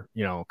warfare,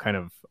 kind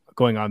of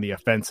going on the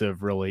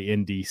offensive really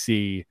in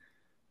D.C.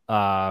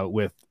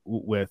 with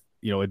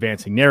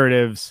advancing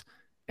narratives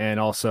and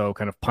also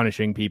kind of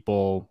punishing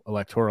people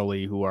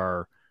electorally who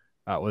are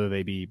whether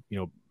they be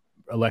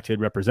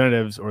elected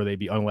representatives or they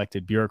be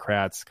unelected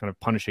bureaucrats, kind of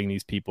punishing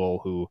these people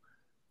who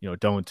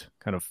don't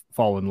kind of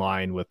fall in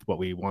line with what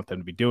we want them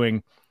to be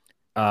doing.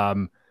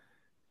 And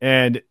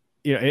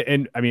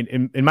I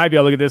mean, in my view,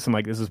 I look at this, I'm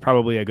like, this is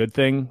probably a good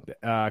thing,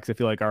 because I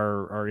feel like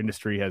our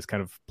industry has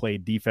kind of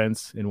played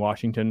defense in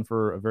Washington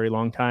for a very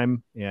long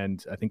time,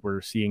 and I think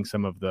we're seeing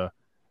some of the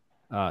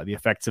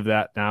effects of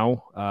that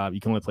now. You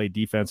can only play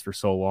defense for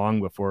so long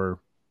before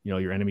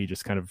your enemy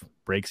just kind of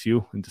breaks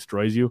you and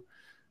destroys you.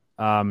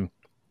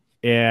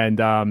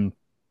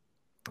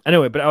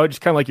 Anyway, but I would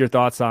just kind of like your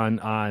thoughts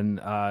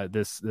on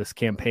this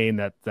campaign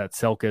that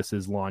Selkis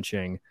is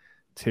launching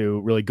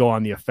to really go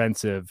on the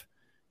offensive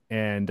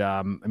And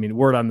I mean,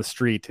 word on the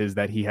street is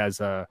that he has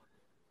a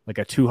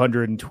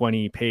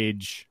 220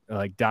 page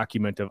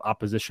document of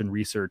opposition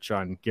research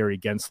on Gary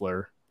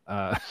Gensler.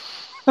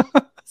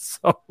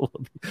 So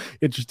it'll be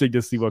interesting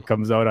to see what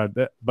comes out on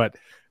that. But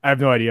I have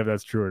no idea if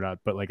that's true or not.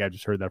 But I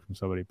just heard that from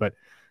somebody. But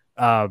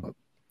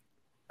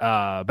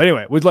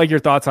anyway, would like your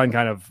thoughts on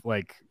kind of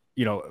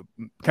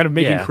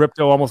making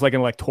crypto almost like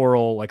an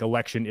electoral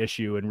election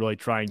issue, and really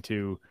trying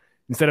to,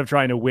 instead of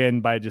trying to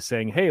win by just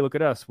saying, hey, look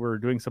at us, we're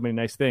doing so many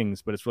nice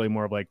things, but it's really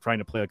more of trying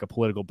to play a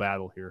political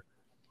battle here.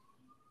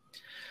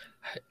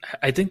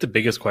 I think the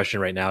biggest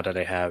question right now that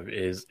I have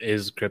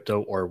is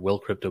crypto, or will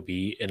crypto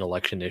be an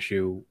election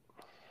issue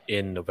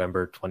in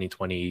November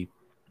 2020?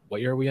 What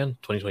year are we in?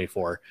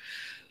 2024.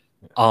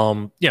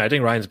 I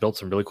think Ryan's built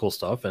some really cool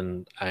stuff,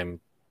 and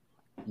I'm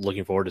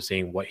looking forward to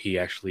seeing what he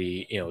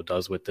actually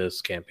does with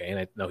this campaign.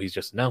 I know he's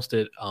just announced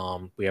it.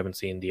 We haven't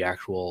seen the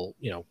actual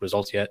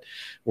results yet,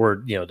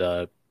 or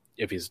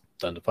if he's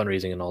done the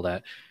fundraising and all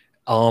that.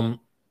 I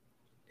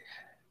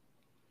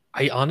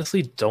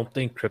honestly don't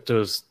think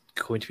crypto's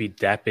going to be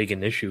that big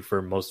an issue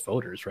for most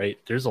voters, right?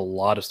 There's a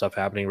lot of stuff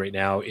happening right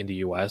now in the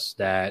US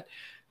that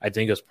I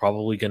think is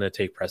probably going to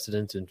take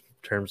precedence in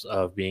terms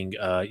of being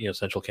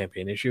central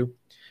campaign issue.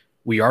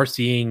 We are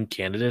seeing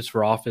candidates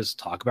for office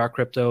talk about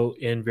crypto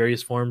in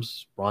various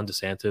forms. Ron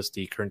DeSantis,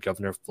 the current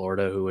governor of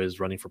Florida, who is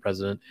running for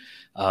president,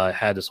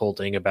 had this whole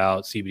thing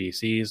about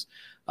CBDCs.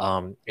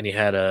 And he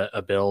had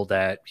a bill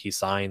that he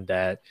signed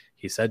that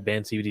he said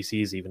ban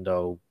CBDCs, even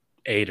though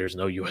A, there's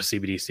no US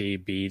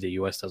CBDC, B, the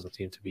US doesn't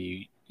seem to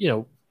be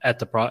at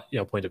the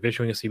point of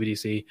issuing a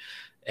CBDC,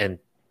 and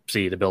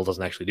C, the bill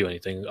doesn't actually do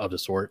anything of the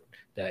sort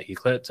that he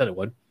said it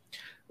would.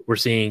 We're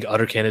seeing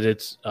other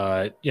candidates,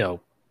 like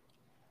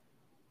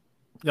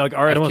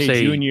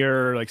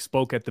RFK Jr.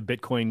 spoke at the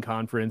Bitcoin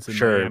conference in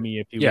Miami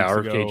a few weeks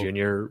ago.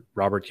 RFK Jr.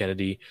 Robert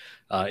Kennedy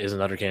is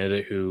another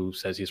candidate who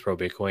says he's pro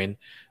Bitcoin.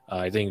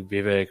 I think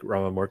Vivek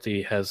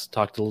Ramamurthy has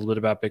talked a little bit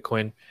about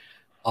Bitcoin.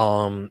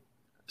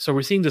 So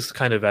we're seeing this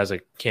kind of as a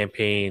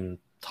campaign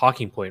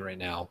talking point right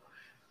now.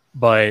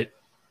 But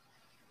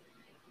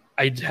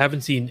I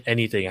haven't seen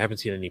anything. I haven't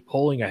seen any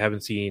polling. I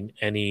haven't seen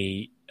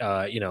any,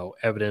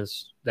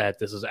 evidence that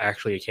this is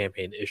actually a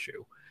campaign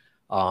issue.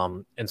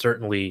 And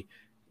certainly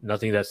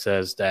nothing that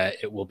says that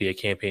it will be a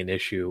campaign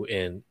issue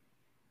in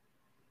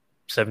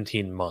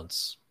 17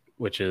 months,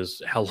 which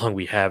is how long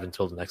we have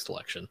until the next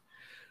election.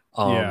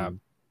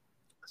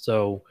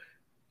 So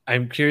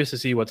I'm curious to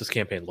see what this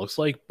campaign looks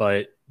like,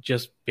 but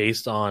just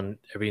based on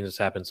everything that's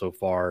happened so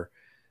far,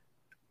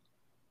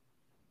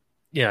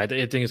 I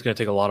think it's going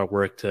to take a lot of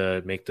work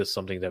to make this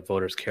something that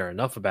voters care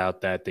enough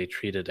about that they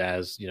treat it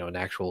as, an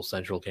actual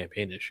central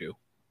campaign issue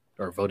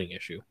or voting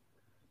issue.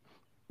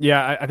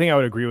 Yeah, I think I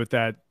would agree with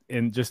that,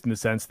 in the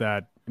sense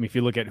that, if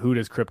you look at who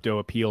does crypto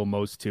appeal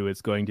most to,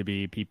 it's going to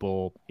be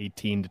people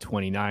 18 to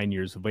 29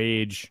 years of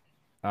age,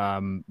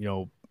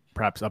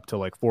 perhaps up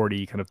to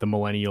 40, kind of the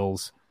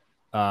millennials.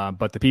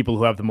 But the people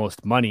who have the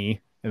most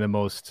money and the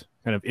most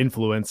kind of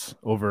influence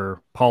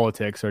over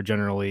politics are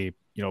generally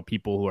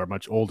people who are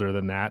much older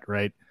than that,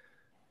 right?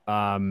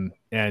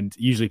 And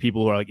usually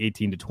people who are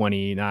 18 to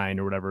 29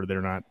 or whatever,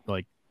 they're not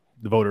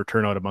the voter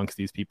turnout amongst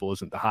these people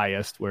isn't the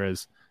highest,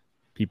 whereas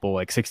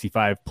people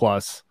 65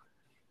 plus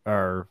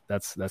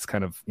that's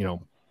kind of,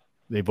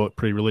 they vote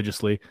pretty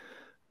religiously.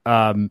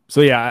 So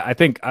yeah, I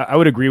think I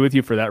would agree with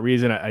you for that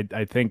reason.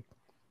 I think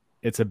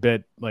it's a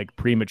bit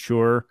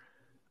premature,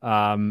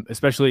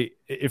 especially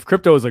if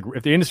crypto is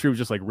if the industry was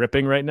just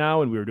ripping right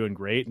now and we were doing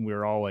great and we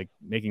were all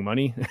making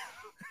money.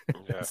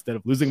 Instead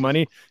of losing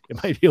money,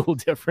 it might be a little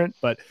different,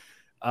 but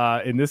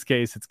in this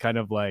case, it's kind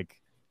of I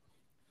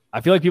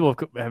feel like people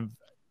have.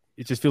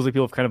 It just feels like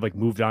people have kind of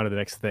moved on to the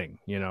next thing.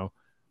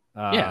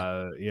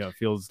 It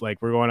feels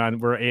like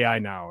we're AI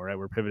now, right?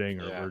 We're pivoting,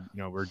 or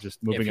we're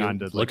just moving on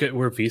to look at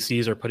where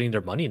VCs are putting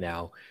their money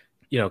now.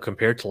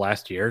 Compared to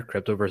last year,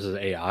 crypto versus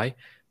AI,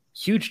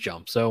 huge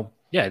jump. So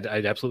yeah,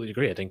 I'd absolutely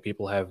agree. I think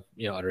people have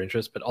other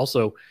interests, but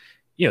also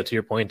to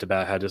your point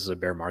about how this is a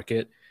bear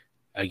market.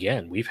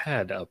 Again, we've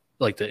had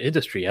the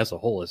industry as a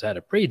whole has had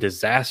a pretty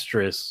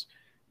disastrous,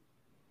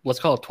 let's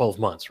call it 12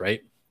 months,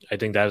 right? I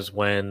think that is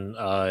when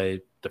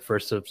the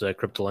first of the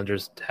crypto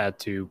lenders had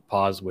to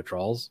pause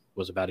withdrawals,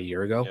 was about a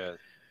year ago. Yeah,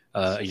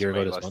 a year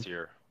ago this last month.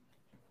 year.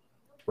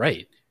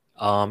 Right.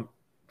 Not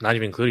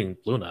even including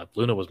Luna.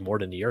 Luna was more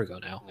than a year ago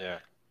now. Yeah.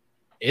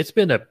 It's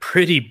been a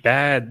pretty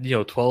bad,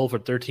 12 or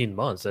 13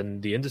 months,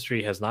 and the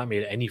industry has not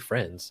made any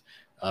friends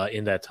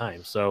in that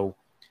time. So,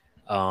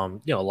 a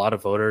lot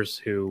of voters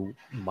who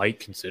might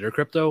consider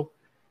crypto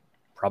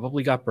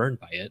probably got burned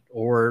by it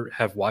or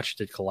have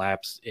watched it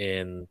collapse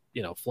in,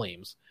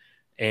 flames.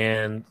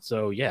 And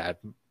so, yeah,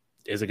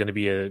 is it going to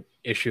be an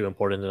issue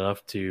important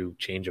enough to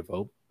change a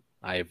vote?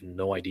 I have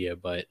no idea,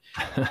 but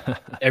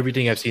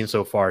everything I've seen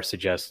so far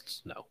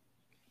suggests no.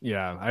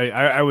 Yeah,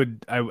 I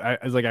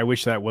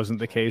wish that wasn't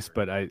the case,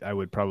 but I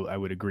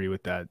would agree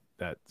with that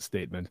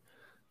statement.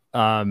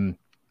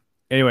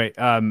 Anyway,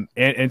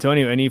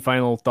 Antonio, any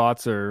final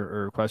thoughts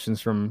or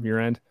questions from your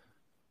end?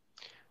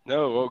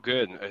 No, well,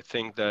 good. I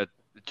think that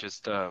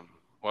just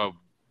well,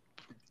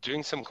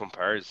 doing some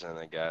comparison,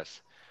 I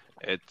guess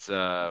it's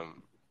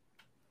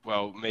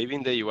well, maybe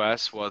in the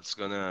US, what's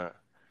gonna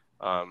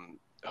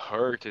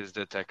hurt is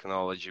the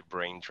technology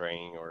brain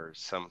drain or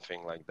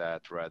something like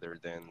that, rather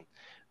than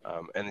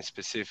any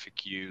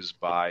specific use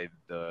by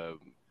the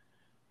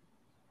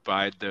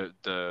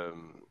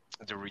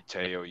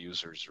retail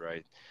users,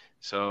 right?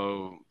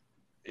 So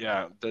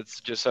yeah,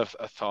 that's just a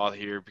thought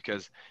here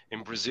because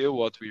in Brazil,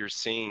 what we are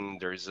seeing,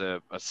 there's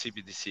a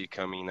CBDC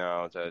coming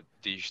out, a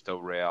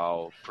digital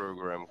real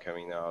program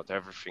coming out.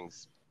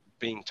 Everything's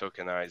being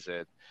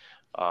tokenized.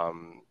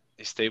 Um,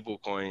 Stable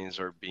coins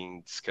are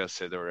being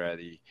discussed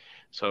already.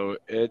 So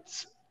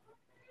it's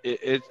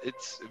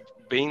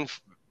being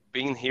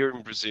here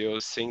in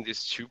Brazil, seeing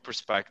these two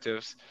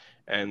perspectives,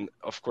 and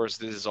of course,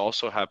 this is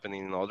also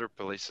happening in other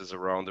places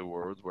around the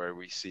world where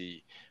we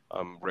see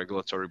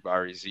regulatory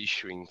bodies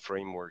issuing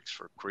frameworks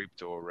for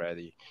crypto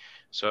already.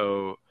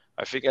 So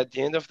I think at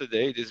the end of the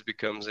day, this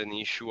becomes an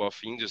issue of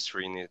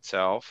industry in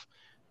itself,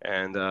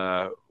 and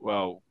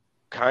well,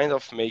 kind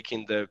of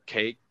making the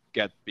cake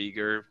get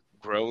bigger,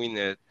 growing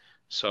it,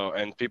 so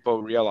and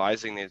people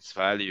realizing its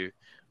value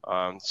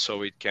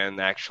so it can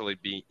actually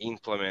be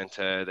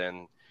implemented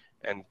and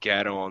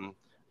get on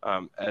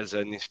as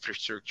an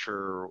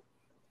infrastructure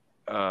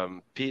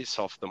piece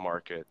of the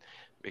market,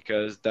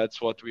 because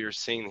that's what we are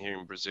seeing here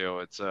in Brazil.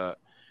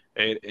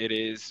 It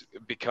is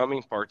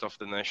becoming part of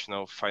the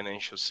national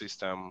financial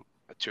system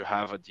to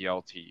have a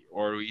DLT,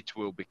 or it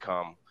will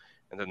become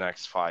in the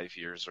next 5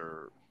 years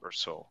or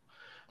so.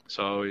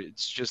 So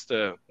it's just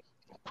a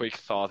quick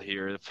thought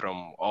here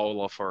from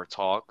all of our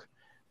talk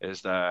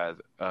is that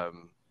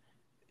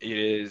it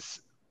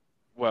is,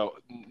 well,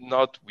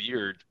 not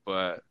weird,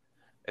 but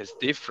it's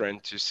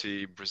different to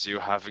see Brazil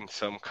having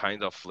some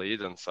kind of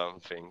lead on some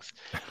things,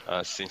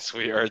 since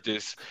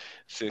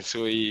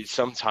we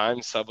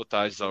sometimes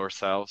sabotage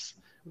ourselves.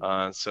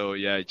 So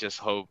yeah, I just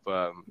hope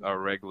our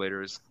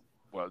regulators,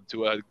 well,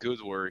 do a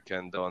good work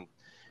and don't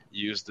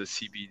use the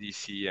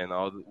CBDC and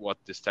all what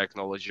this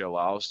technology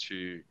allows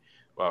to,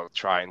 well,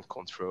 try and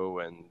control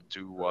and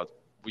do what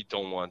we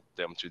don't want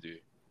them to do,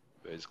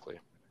 basically.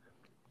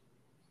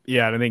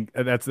 Yeah, and I think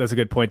that's a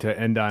good point to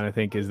end on. I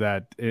think is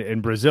that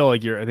in Brazil,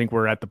 like I think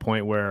we're at the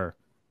point where,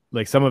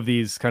 like some of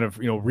these kind of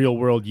real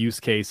world use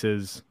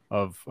cases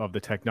of the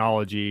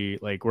technology,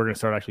 like we're gonna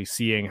start actually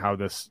seeing how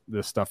this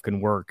stuff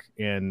can work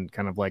in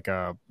kind of like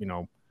a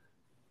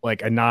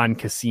like a non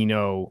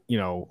casino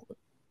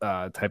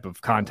type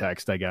of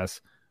context, I guess.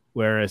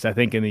 Whereas I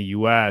think in the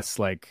U.S.,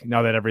 like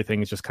now that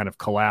everything is just kind of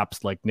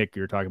collapsed, like Nick,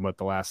 you were talking about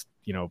the last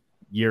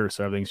year or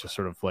so, everything's just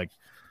sort of like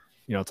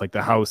it's like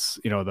the house,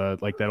 the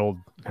like that old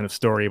kind of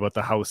story about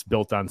the house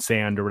built on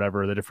sand or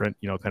whatever, the different,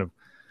 kind of,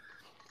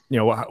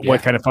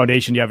 what kind of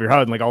foundation do you have your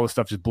house, and like all this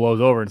stuff just blows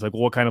over. And it's like,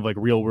 well, what kind of like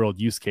real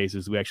world use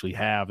cases do we actually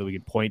have that we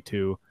can point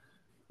to?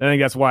 And I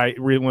think that's why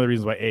one of the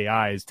reasons why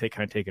AI is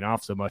kind of taken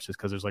off so much is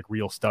because there's like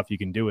real stuff you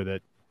can do with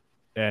it.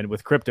 And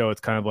with crypto,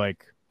 it's kind of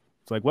like,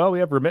 well, we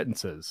have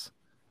remittances.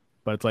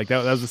 But it's like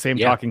that was the same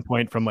talking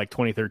point from like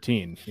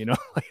 2013.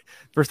 Like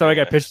first time I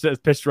got pitched to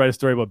write a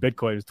story about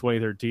Bitcoin was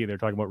 2013. They're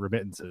talking about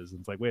remittances.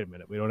 And it's like, wait a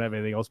minute, we don't have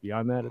anything else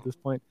beyond that at this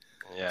point.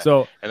 Yeah.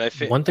 So, and I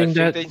think one thing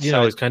that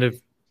is kind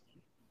of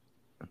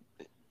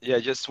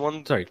just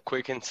one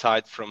quick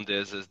insight from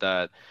this is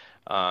that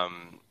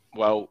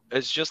well,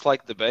 it's just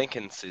like the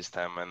banking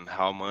system and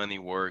how money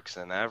works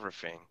and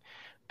everything.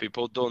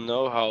 People don't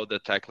know how the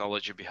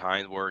technology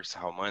behind works,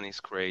 how money is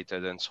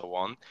created, and so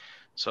on.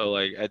 So,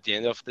 like at the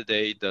end of the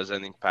day, it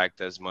doesn't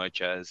impact as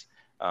much as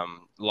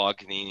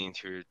logging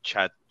into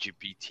Chat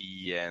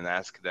GPT and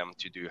ask them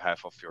to do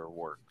half of your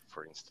work,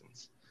 for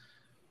instance.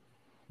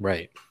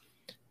 Right.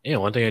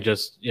 One thing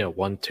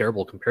one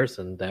terrible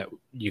comparison that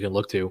you can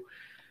look to,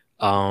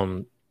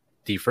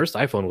 the first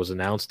iPhone was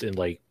announced in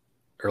like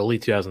early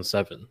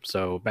 2007.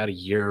 So about a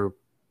year,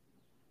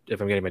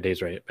 if I'm getting my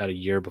days right, about a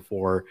year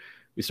before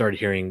we started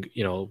hearing,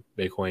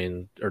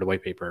 Bitcoin or the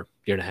white paper,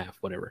 year and a half,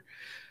 whatever.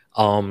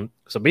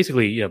 So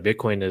basically,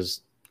 Bitcoin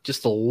is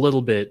just a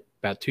little bit,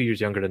 about 2 years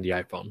younger than the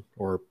iPhone,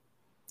 or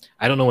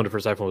I don't know when the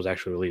first iPhone was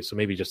actually released, so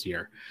maybe just a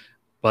year,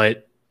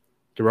 but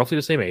they're roughly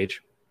the same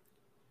age.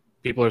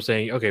 People are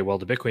saying, okay, well,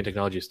 the Bitcoin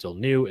technology is still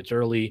new. It's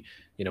early.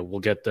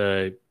 We'll get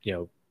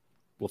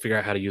we'll figure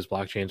out how to use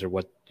blockchains or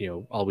what,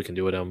 all we can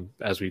do with them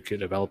as we could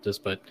develop this.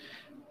 But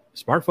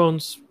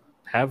smartphones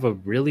have a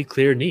really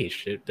clear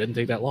niche. It didn't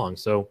take that long.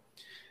 So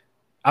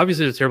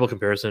obviously it's a terrible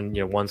comparison.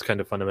 One's kind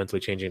of fundamentally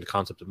changing the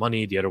concept of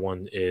money. The other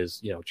one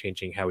is,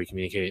 changing how we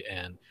communicate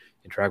and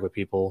interact with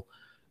people.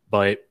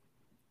 But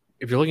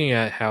if you're looking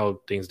at how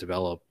things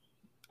develop,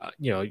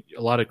 a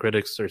lot of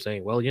critics are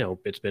saying, well,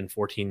 it's been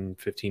 14,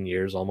 15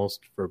 years almost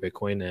for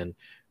Bitcoin, and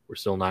we're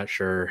still not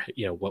sure,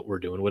 what we're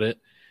doing with it.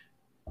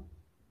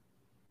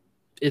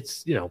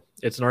 It's,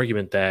 it's an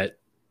argument that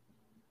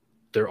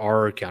there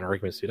are counter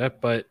arguments to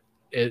that, but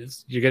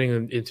you're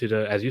getting into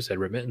the, as you said,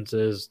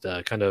 remittances,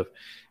 the kind of,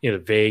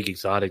 vague,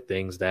 exotic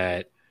things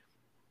that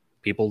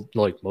people,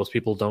 like most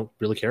people, don't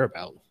really care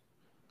about.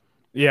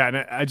 Yeah, and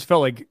I just felt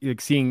like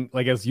seeing,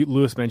 like as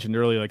Lewis mentioned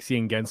earlier, like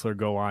seeing Gensler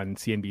go on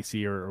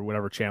CNBC or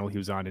whatever channel he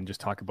was on and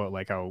just talk about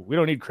like how we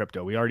don't need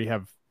crypto. We already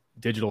have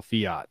digital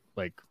fiat.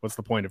 Like, what's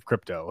the point of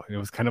crypto? And it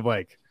was kind of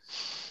like,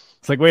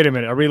 it's like, wait a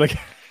minute, are we like,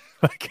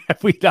 like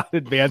have we not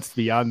advanced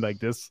beyond like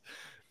this,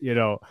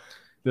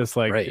 this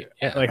like, right.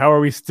 Yeah. Like how are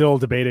we still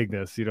debating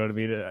this? You know what I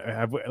mean?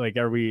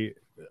 Are we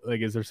like,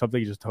 is there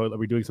something just totally, are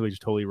we doing something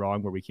just totally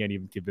wrong where we can't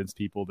even convince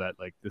people that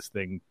like this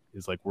thing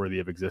is like worthy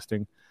of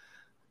existing?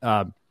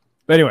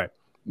 But anyway,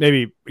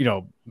 maybe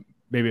a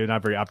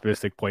not very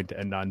optimistic point to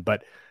end on.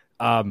 But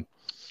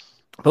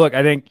look,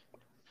 I think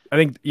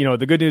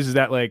the good news is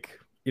that like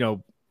it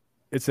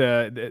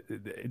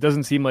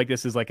doesn't seem like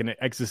this is like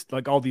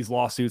like all these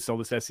lawsuits, all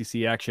this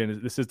SEC action.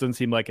 This doesn't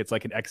seem like it's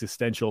like an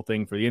existential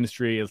thing for the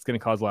industry. It's going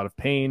to cause a lot of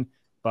pain,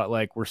 but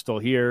like we're still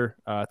here.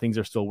 Things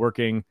are still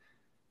working.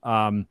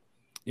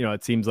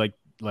 It seems like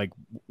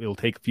it'll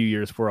take a few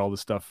years before all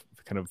this stuff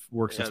kind of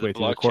works its way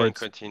through the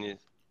courts.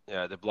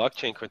 Yeah, the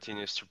blockchain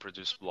continues to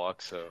produce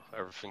blocks, so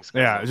everything's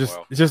going well.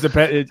 It's just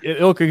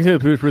it'll continue to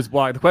produce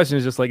blocks. The question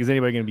is just like, is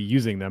anybody going to be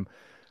using them?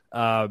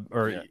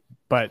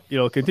 But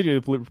it'll continue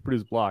to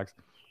produce blocks.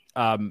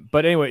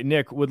 But anyway,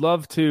 Nick, would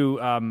love to,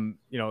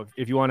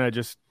 if you want to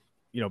just,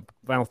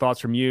 final thoughts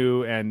from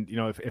you, and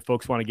if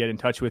folks want to get in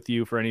touch with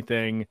you for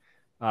anything,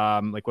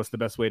 like what's the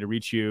best way to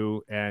reach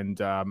you, and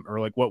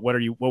or like what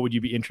would you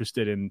be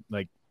interested in,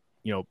 like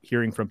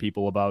hearing from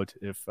people about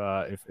if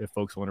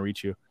folks want to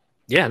reach you?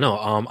 Yeah, no,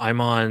 I'm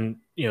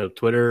on,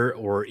 Twitter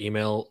or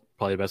email,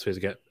 probably the best way to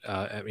get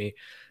at me.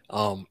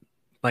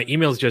 My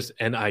email is just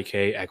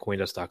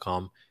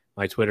nik@coindesk.com.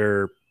 My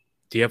Twitter,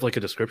 do you have like a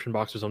description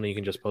box or something you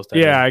can just post that?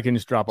 Yeah, I can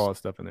just drop all that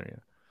stuff in there. Yeah.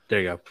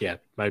 There you go. Yeah.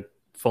 My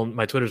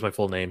Twitter is my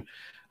full name.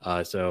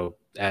 So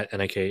at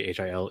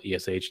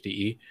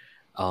NIKHILESHDE.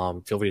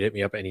 Feel free to hit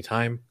me up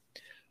anytime.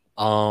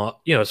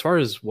 As far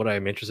as what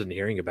I'm interested in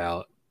hearing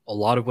about, a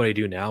lot of what I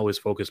do now is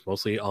focused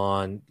mostly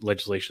on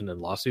legislation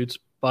and lawsuits,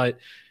 but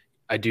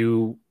I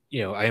am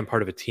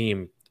part of a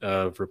team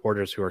of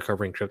reporters who are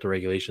covering crypto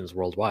regulations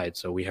worldwide.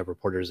 So we have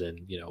reporters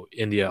in,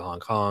 India, Hong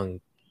Kong,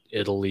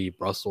 Italy,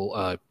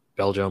 Brussels,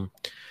 Belgium,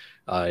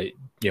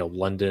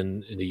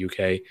 London, in the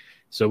UK.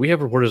 So we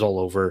have reporters all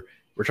over.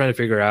 We're trying to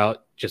figure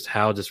out just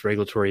how this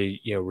regulatory,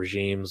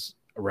 regimes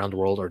around the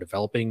world are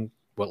developing,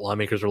 what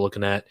lawmakers are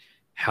looking at,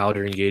 how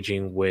they're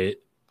engaging with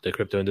the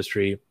crypto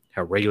industry,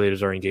 how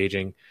regulators are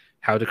engaging,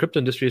 how the crypto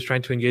industry is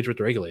trying to engage with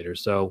the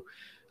regulators. So,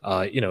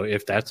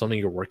 if that's something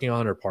you're working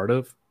on or part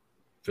of,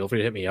 feel free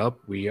to hit me up.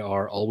 We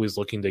are always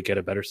looking to get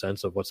a better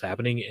sense of what's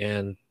happening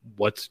and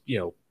what's,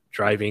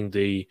 driving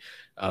the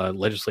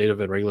legislative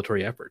and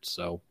regulatory efforts.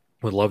 So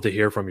would love to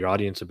hear from your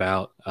audience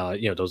about,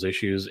 those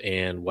issues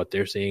and what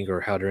they're seeing or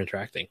how they're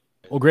interacting.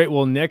 Well, great.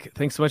 Well, Nick,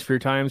 thanks so much for your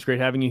time. It's great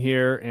having you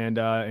here. And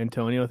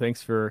Antonio,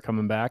 thanks for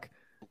coming back.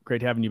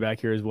 Great having you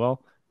back here as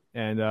well.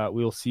 And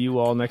we'll see you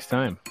all next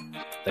time.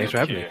 Thanks for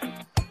having me.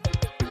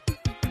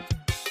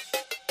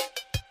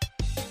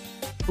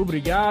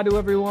 Obrigado,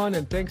 everyone,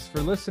 and thanks for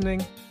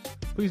listening.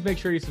 Please make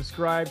sure you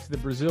subscribe to the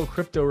Brazil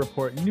Crypto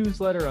Report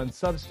newsletter on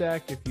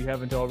Substack if you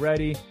haven't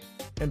already.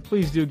 And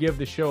please do give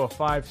the show a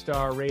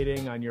 5-star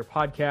rating on your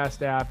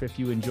podcast app if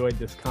you enjoyed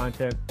this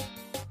content.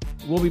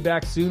 We'll be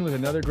back soon with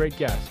another great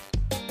guest.